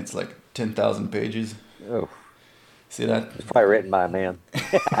women and it's like 10,000 pages? Oh, see that? It's probably written by a man.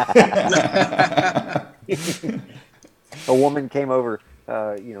 A woman came over.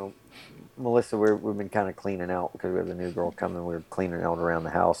 Melissa, we've been kind of cleaning out because we have a new girl coming. We were cleaning out around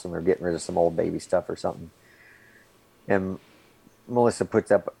the house and we were getting rid of some old baby stuff or something. And Melissa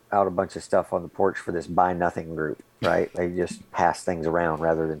puts out a bunch of stuff on the porch for this buy nothing group, right? They just pass things around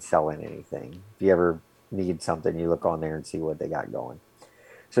rather than selling anything. If you ever need something, you look on there and see what they got going.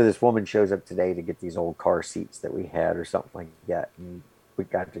 So this woman shows up today to get these old car seats that we had or something like that. And we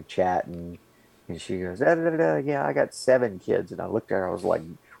got to chat and she goes, yeah, I got 7 kids. And I looked at her, I was like,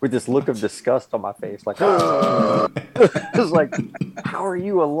 with this look of disgust on my face, like, I was like, how are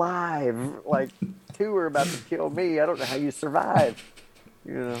you alive? Like, 2 are about to kill me. I don't know how you survive.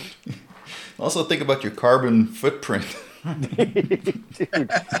 Also think about your carbon footprint.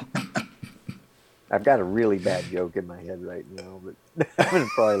 Dude, I've got a really bad joke in my head right now, but I'm gonna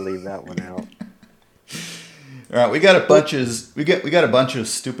probably leave that one out. All right, we got a bunch of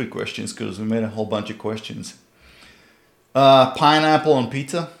stupid questions because we made a whole bunch of questions. Pineapple on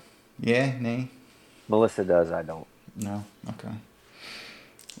pizza? Yeah, nay. Melissa does. I don't. No. Okay.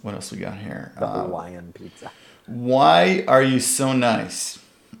 What else we got here? The Hawaiian pizza. Why are you so nice?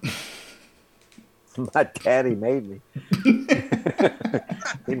 My daddy made me.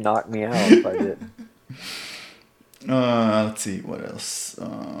 He knocked me out if I didn't. Let's see, what else?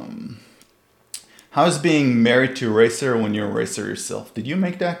 How's being married to a racer when you're a racer yourself? Did you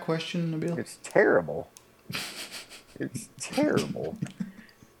make that question, Nabil? It's terrible. It's terrible.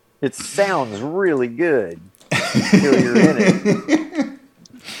 It sounds really good until you're in it.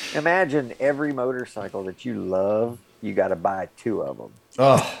 Imagine every motorcycle that you love, you got to buy 2 of them.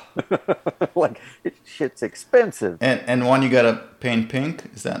 Oh, Like, shit's expensive. and one you gotta paint pink.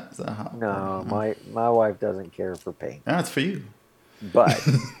 Is that how? No, my wife doesn't care for paint. That's for you. But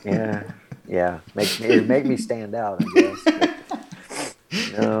yeah, make me stand out, I guess. But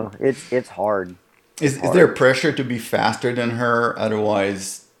no, it's hard. It's Is there hard. pressure to be faster than her?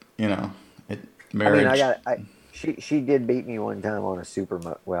 Otherwise, it I mean, marriage. she did beat me one time on a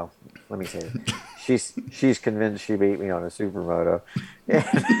supermoto. Well, let me tell you, she's convinced she beat me on a supermoto, and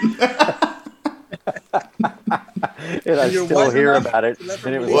I And you're still wise hear enough about it. to let her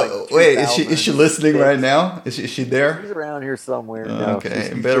And it was believe like it. Wait, is she listening right 2006. now? Is she there? She's around here somewhere. No, Okay,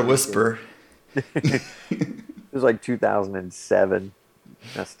 she better shouldn't whisper. be. It was like 2007.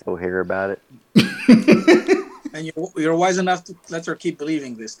 I still hear about it. And you're wise enough to let her keep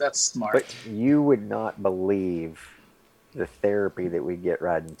believing this. That's smart. But you would not believe the therapy that we get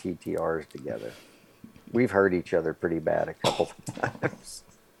riding TTRs together. We've hurt each other pretty bad a couple of times.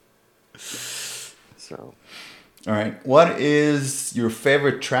 So All right. What is your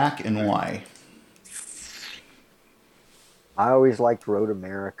favorite track and why? I always liked Road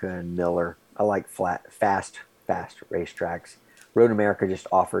America and Miller. I like fast racetracks. Road America just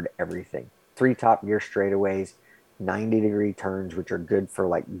offered everything. 3 top gear straightaways, 90-degree turns, which are good for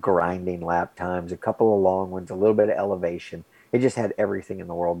like grinding lap times, a couple of long ones, a little bit of elevation. It just had everything in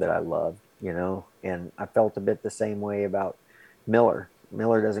the world that I loved, And I felt a bit the same way about Miller.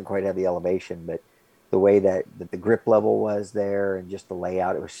 Miller doesn't quite have the elevation, but the way that the grip level was there and just the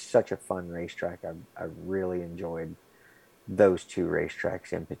layout, it was such a fun racetrack. I really enjoyed those 2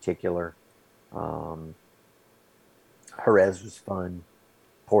 racetracks in particular. Um, Jerez was fun.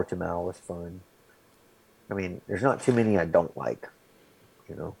 Portimao was fun. I mean, there's not too many I don't like,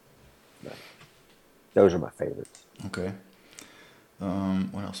 but those are my favorites. Okay.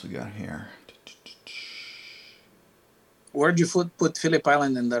 What else we got here? Where'd you put Phillip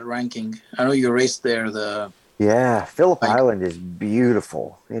Island in that ranking? I know you raced there. Yeah, Phillip Like, Island is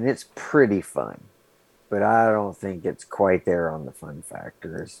beautiful and it's pretty fun, but I don't think it's quite there on the fun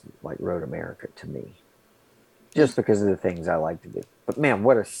factor as like Road America to me, just because of the things I like to do. But man,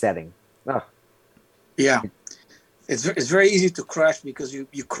 what a setting! Oh, yeah, it's very easy to crash because you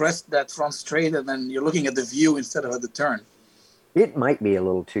crest that front straight and then you're looking at the view instead of at the turn. it might be a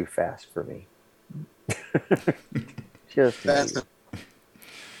little too fast for me. Just That's maybe.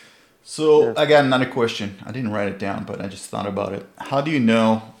 So Yes. I got another question. I didn't write it down, but I just thought about it. How do you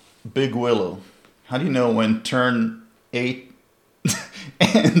know Big Willow? How do you know when turn 8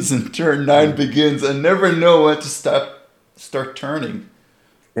 ends and turn 9 begins? I never know when to start turning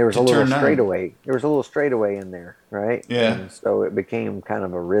There was to a little turn 9. straightaway. There was a little straightaway in there, right? Yeah. And so it became kind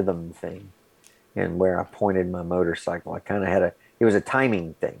of a rhythm thing. And where I pointed my motorcycle, I kind of had it was a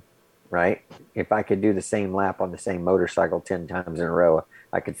timing thing, right? If I could do the same lap on the same motorcycle 10 times in a row,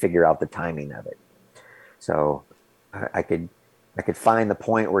 I could figure out the timing of it. So I could find the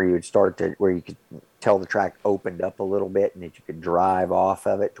point where where you could tell the track opened up a little bit and that you could drive off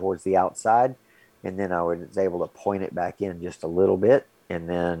of it towards the outside. And then I was able to point it back in just a little bit. And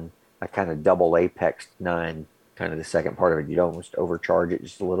then I kind of double apexed 9, kind of the second part of it. You'd almost overcharge it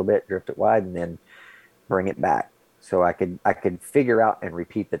just a little bit, drift it wide, and then bring it back. So I could figure out and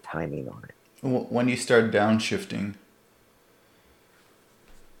repeat the timing on it. When you start downshifting.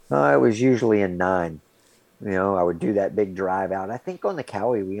 It was usually in 9. I would do that big drive out. I think on the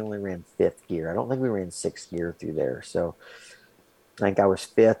Cowie, we only ran 5th gear. I don't think we ran 6th gear through there. So I think I was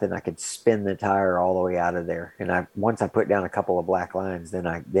 5th and I could spin the tire all the way out of there. And once I put down a couple of black lines, then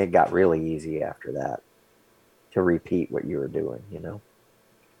it got really easy after that to repeat what you were doing,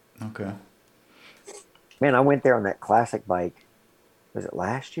 Okay. Man, I went there on that classic bike. Was it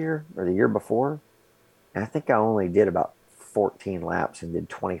last year or the year before? And I think I only did about 14 laps and did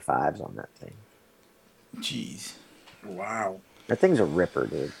 25s on that thing. Jeez. Wow. That thing's a ripper,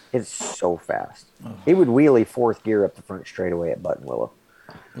 dude. It's so fast. Oh. It would wheelie 4th gear up the front straightaway at Buttonwillow.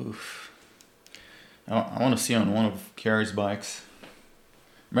 Oof. I want to see on one of Carrie's bikes.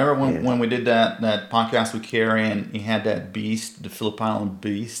 Remember when we did that podcast with Carrie and he had that beast, the Phillip Island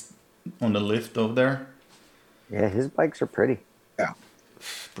beast, on the lift over there? Yeah, his bikes are pretty. Yeah.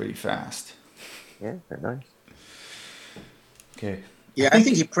 Pretty fast. Yeah, they're nice. Okay. Yeah, I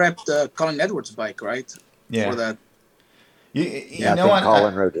think he prepped Colin Edwards' bike, right? Yeah. For that. You I know think what?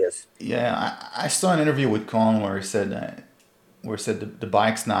 Colin rode his. Yeah, I saw an interview with Colin where he said the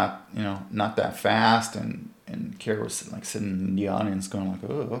bike's not that fast, and Carrie was like sitting in the audience going like,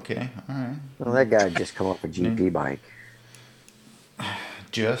 oh, okay, all right. Well, that guy just come off a GP bike.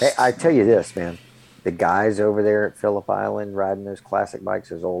 Hey, just I tell you this, man. The guys over there at Phillip Island riding those classic bikes,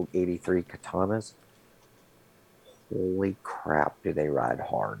 those old '83 Katanas. Holy crap, do they ride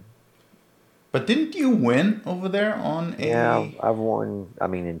hard? But didn't you win over there on Yeah, a? I've won. I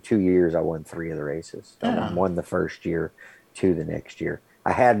mean, in 2 years, I won three of the races. I won Yeah. one the first year, two the next year.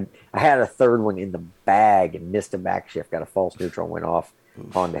 I had a third one in the bag and missed a back shift. Got a false neutral, went off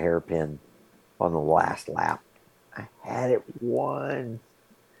onto hairpin on the last lap. I had it won.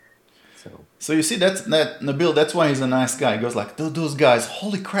 So So you see, that Nabil. That's why he's a nice guy. He goes like, those guys,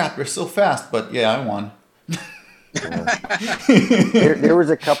 holy crap, they're so fast. But yeah, I won. yeah. There was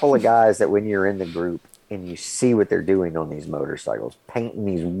a couple of guys that when you're in the group and you see what they're doing on these motorcycles, painting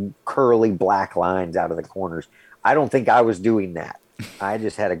these curly black lines out of the corners. I don't think I was doing that. I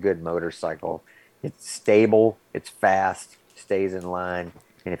just had a good motorcycle. It's stable, it's fast, stays in line,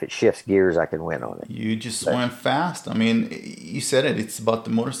 and if it shifts gears, I can win on it. You just But went fast. I mean, you said it. It's about the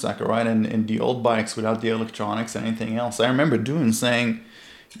motorcycle, right? And the old bikes without the electronics and anything else. I remember saying,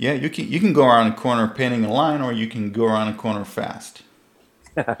 yeah, you can go around a corner painting a line, or you can go around a corner fast.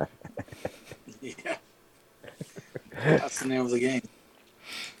 Yeah, that's the name of the game.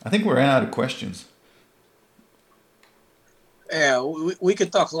 I think we ran out of questions. Yeah, we could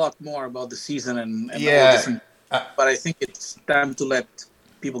talk a lot more about the season and all Yeah. different, but I think it's time to let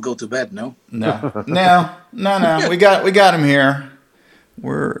people go to bed. No. No. We got him here.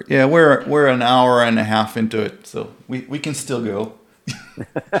 We're an hour and a half into it, so we can still go.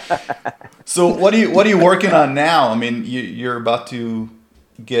 So what are you working on now? I mean, you're about to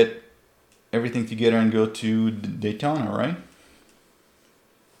get everything together and go to Daytona, right?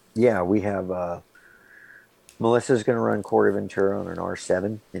 yeah, we have Melissa's going to run Corte Ventura on an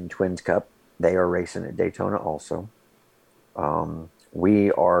R7 in Twins Cup. They are racing at Daytona also.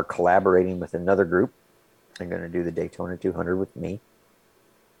 We are collaborating with another group. They're going to do the Daytona 200 with me.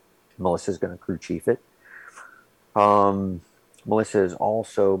 Melissa's going to crew chief it. Melissa is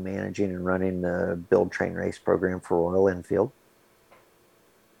also managing and running the build train race program for Royal Enfield.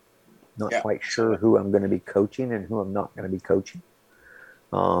 Not Yeah. quite sure who I'm going to be coaching and who I'm not going to be coaching.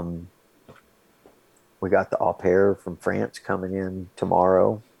 We got the au pair from France coming in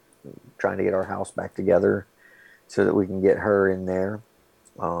tomorrow, trying to get our house back together so that we can get her in there.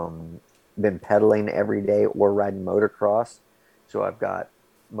 Been pedaling every day or riding motocross. So I've got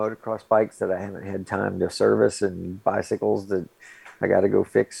motocross bikes that I haven't had time to service and bicycles that I got to go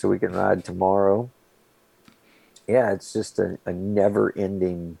fix so we can ride tomorrow. Yeah, it's just a never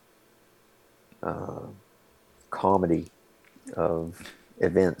ending comedy of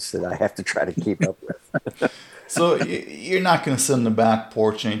events that I have to try to keep up with. So you're not going to sit on the back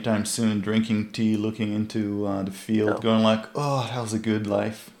porch anytime soon, drinking tea, looking into the field, No. going like, "Oh, that was a good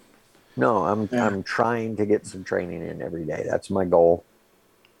life." No, Yeah. I'm trying to get some training in every day. That's my goal.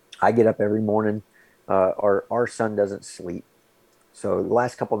 I get up every morning. Our son doesn't sleep, so the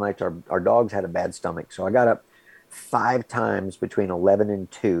last couple of nights our dogs had a bad stomach. So I got up 5 times between 11 and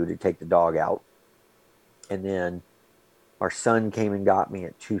 2 to take the dog out, and then our son came and got me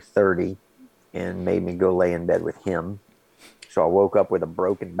at 2:30 and made me go lay in bed with him. So I woke up with a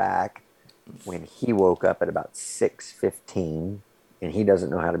broken back when he woke up at about 6:15, and he doesn't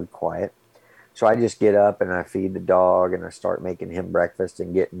know how to be quiet. So I just get up and I feed the dog and I start making him breakfast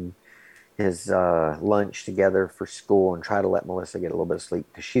and getting his lunch together for school and try to let Melissa get a little bit of sleep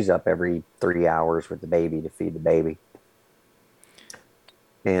because she's up every 3 hours with the baby to feed the baby.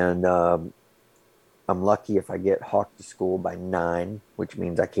 And I'm lucky if I get Hawk to school by 9, which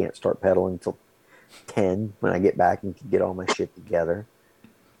means I can't start pedaling until 10 when I get back and can get all my shit together.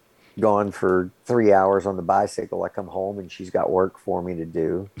 Gone for 3 hours on the bicycle. I come home and she's got work for me to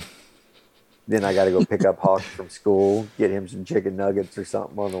do. Then I got to go pick up Hawk from school, get him some chicken nuggets or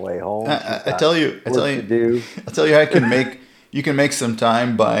something on the way home. I tell you, To do. I tell you, you can make some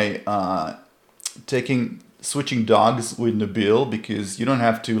time by switching dogs with Nabil, because you don't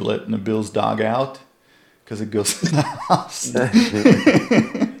have to let Nabil's dog out because it goes in the house.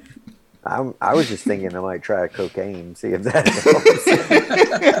 I was just thinking I might try cocaine, see if that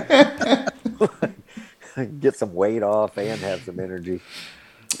helps. Get some weight off and have some energy.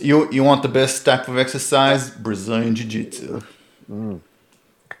 You want the best type of exercise? Brazilian Jiu-Jitsu.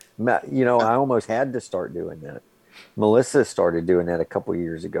 I almost had to start doing that. Melissa started doing that a couple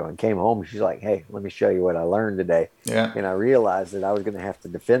years ago and came home. She's like, "Hey, let me show you what I learned today." Yeah. And I realized that I was going to have to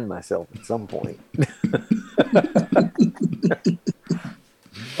defend myself at some point.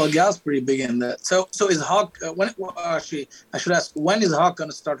 Well, Gal's pretty big in that. So is Hawk? Actually, I should ask, when is Hawk going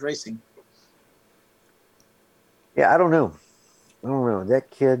to start racing? Yeah, I don't know.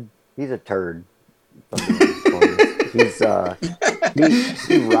 That kid, he's a turd. If I'm being honest.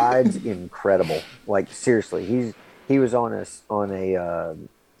 He rides incredible. Like seriously, he was on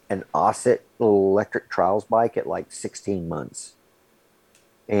an Osset electric trials bike at like 16 months,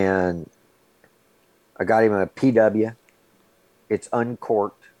 and I got him a PW. It's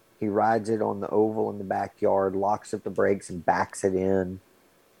uncorked. He rides it on the oval in the backyard, locks up the brakes, and backs it in.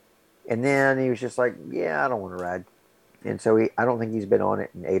 And then he was just like, "Yeah, I don't want to ride." And so I don't think he's been on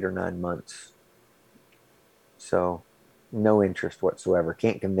it in 8 or 9 months. So, no interest whatsoever.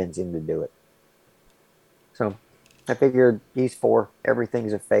 Can't convince him to do it. So, I figured he's 4.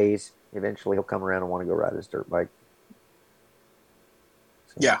 Everything's a phase. Eventually, he'll come around and want to go ride his dirt bike.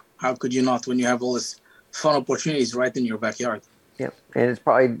 So. Yeah, how could you not when you have all this fun opportunities right in your backyard? Yeah, and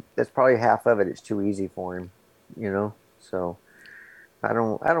that's probably half of it. It's too easy for him, So, I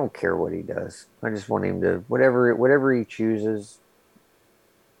don't care what he does. I just want him to whatever he chooses.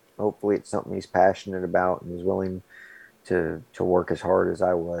 Hopefully, it's something he's passionate about and is willing to work as hard as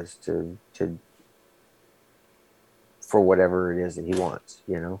I was to for whatever it is that he wants.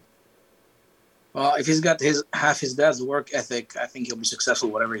 Well, if he's got half his dad's work ethic, I think he'll be successful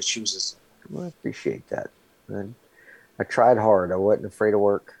whatever he chooses. Well, I appreciate that. I tried hard. I wasn't afraid of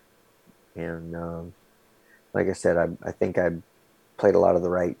work, and like I said, I think I played a lot of the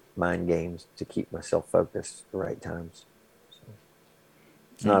right mind games to keep myself focused at the right times. So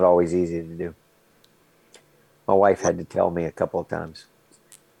it's not always easy to do. My wife had to tell me a couple of times,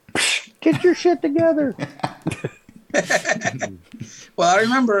 "Get your shit together." Well, I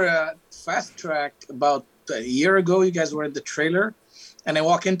remember Fast Track about a year ago. You guys were in the trailer, and I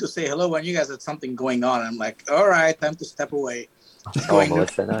walk in to say hello, and you guys had something going on. I'm like, "All right, time to step away."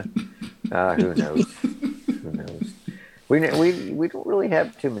 Melissa, who knows? Who knows? We don't really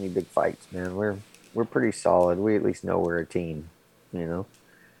have too many big fights, man. We're pretty solid. We at least know we're a team.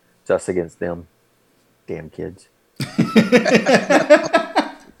 It's us against them. Damn kids.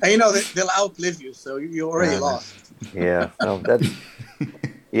 And they'll outlive you, so you already lost. Yeah,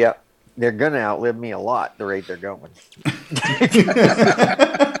 yeah. They're gonna outlive me a lot. The rate they're going.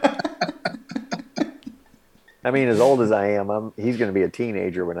 I mean, as old as I am, he's gonna be a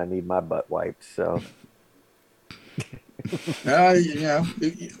teenager when I need my butt wiped. So.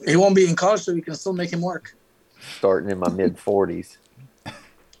 He won't be in college, so we can still make him work. Starting in my mid-40s.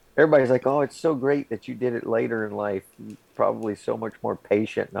 Everybody's like, "Oh, it's so great that you did it later in life. You're probably so much more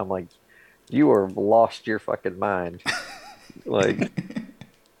patient." And I'm like, "You are lost your fucking mind."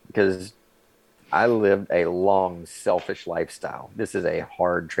 Because I lived a long, selfish lifestyle. This is a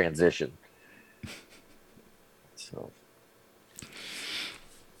hard transition. So.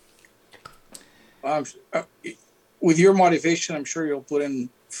 With your motivation, I'm sure you'll put in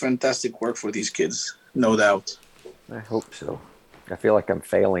fantastic work for these kids. No doubt. I hope so. I feel like I'm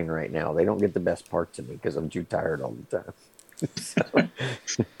failing right now. They don't get the best parts of me because I'm too tired all the time.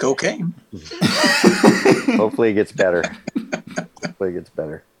 Cocaine. Hopefully it gets better.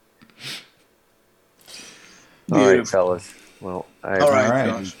 All right, fellas. Well, all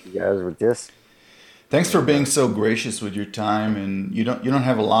right. You guys with this. Thanks for being so gracious with your time, and you don't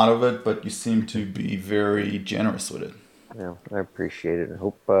have a lot of it, but you seem to be very generous with it. Yeah, I appreciate it. I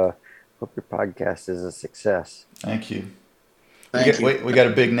hope your podcast is a success. Thank you. We got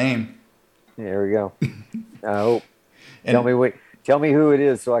a big name. There we go. I hope. Tell me who it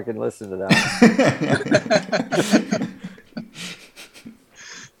is so I can listen to that.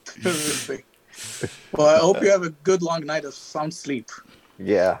 Terrific. Well, I hope you have a good long night of sound sleep.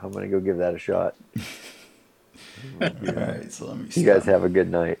 Yeah, I'm gonna go give that a shot. All right, so let me. You guys have a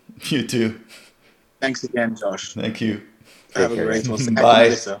good night. You too. Thanks again, Josh. Thank you. Have a great one.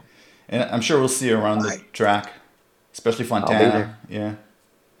 Bye. And I'm sure we'll see you around Bye. the track, especially Fontana. Yeah.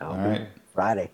 All right. Friday.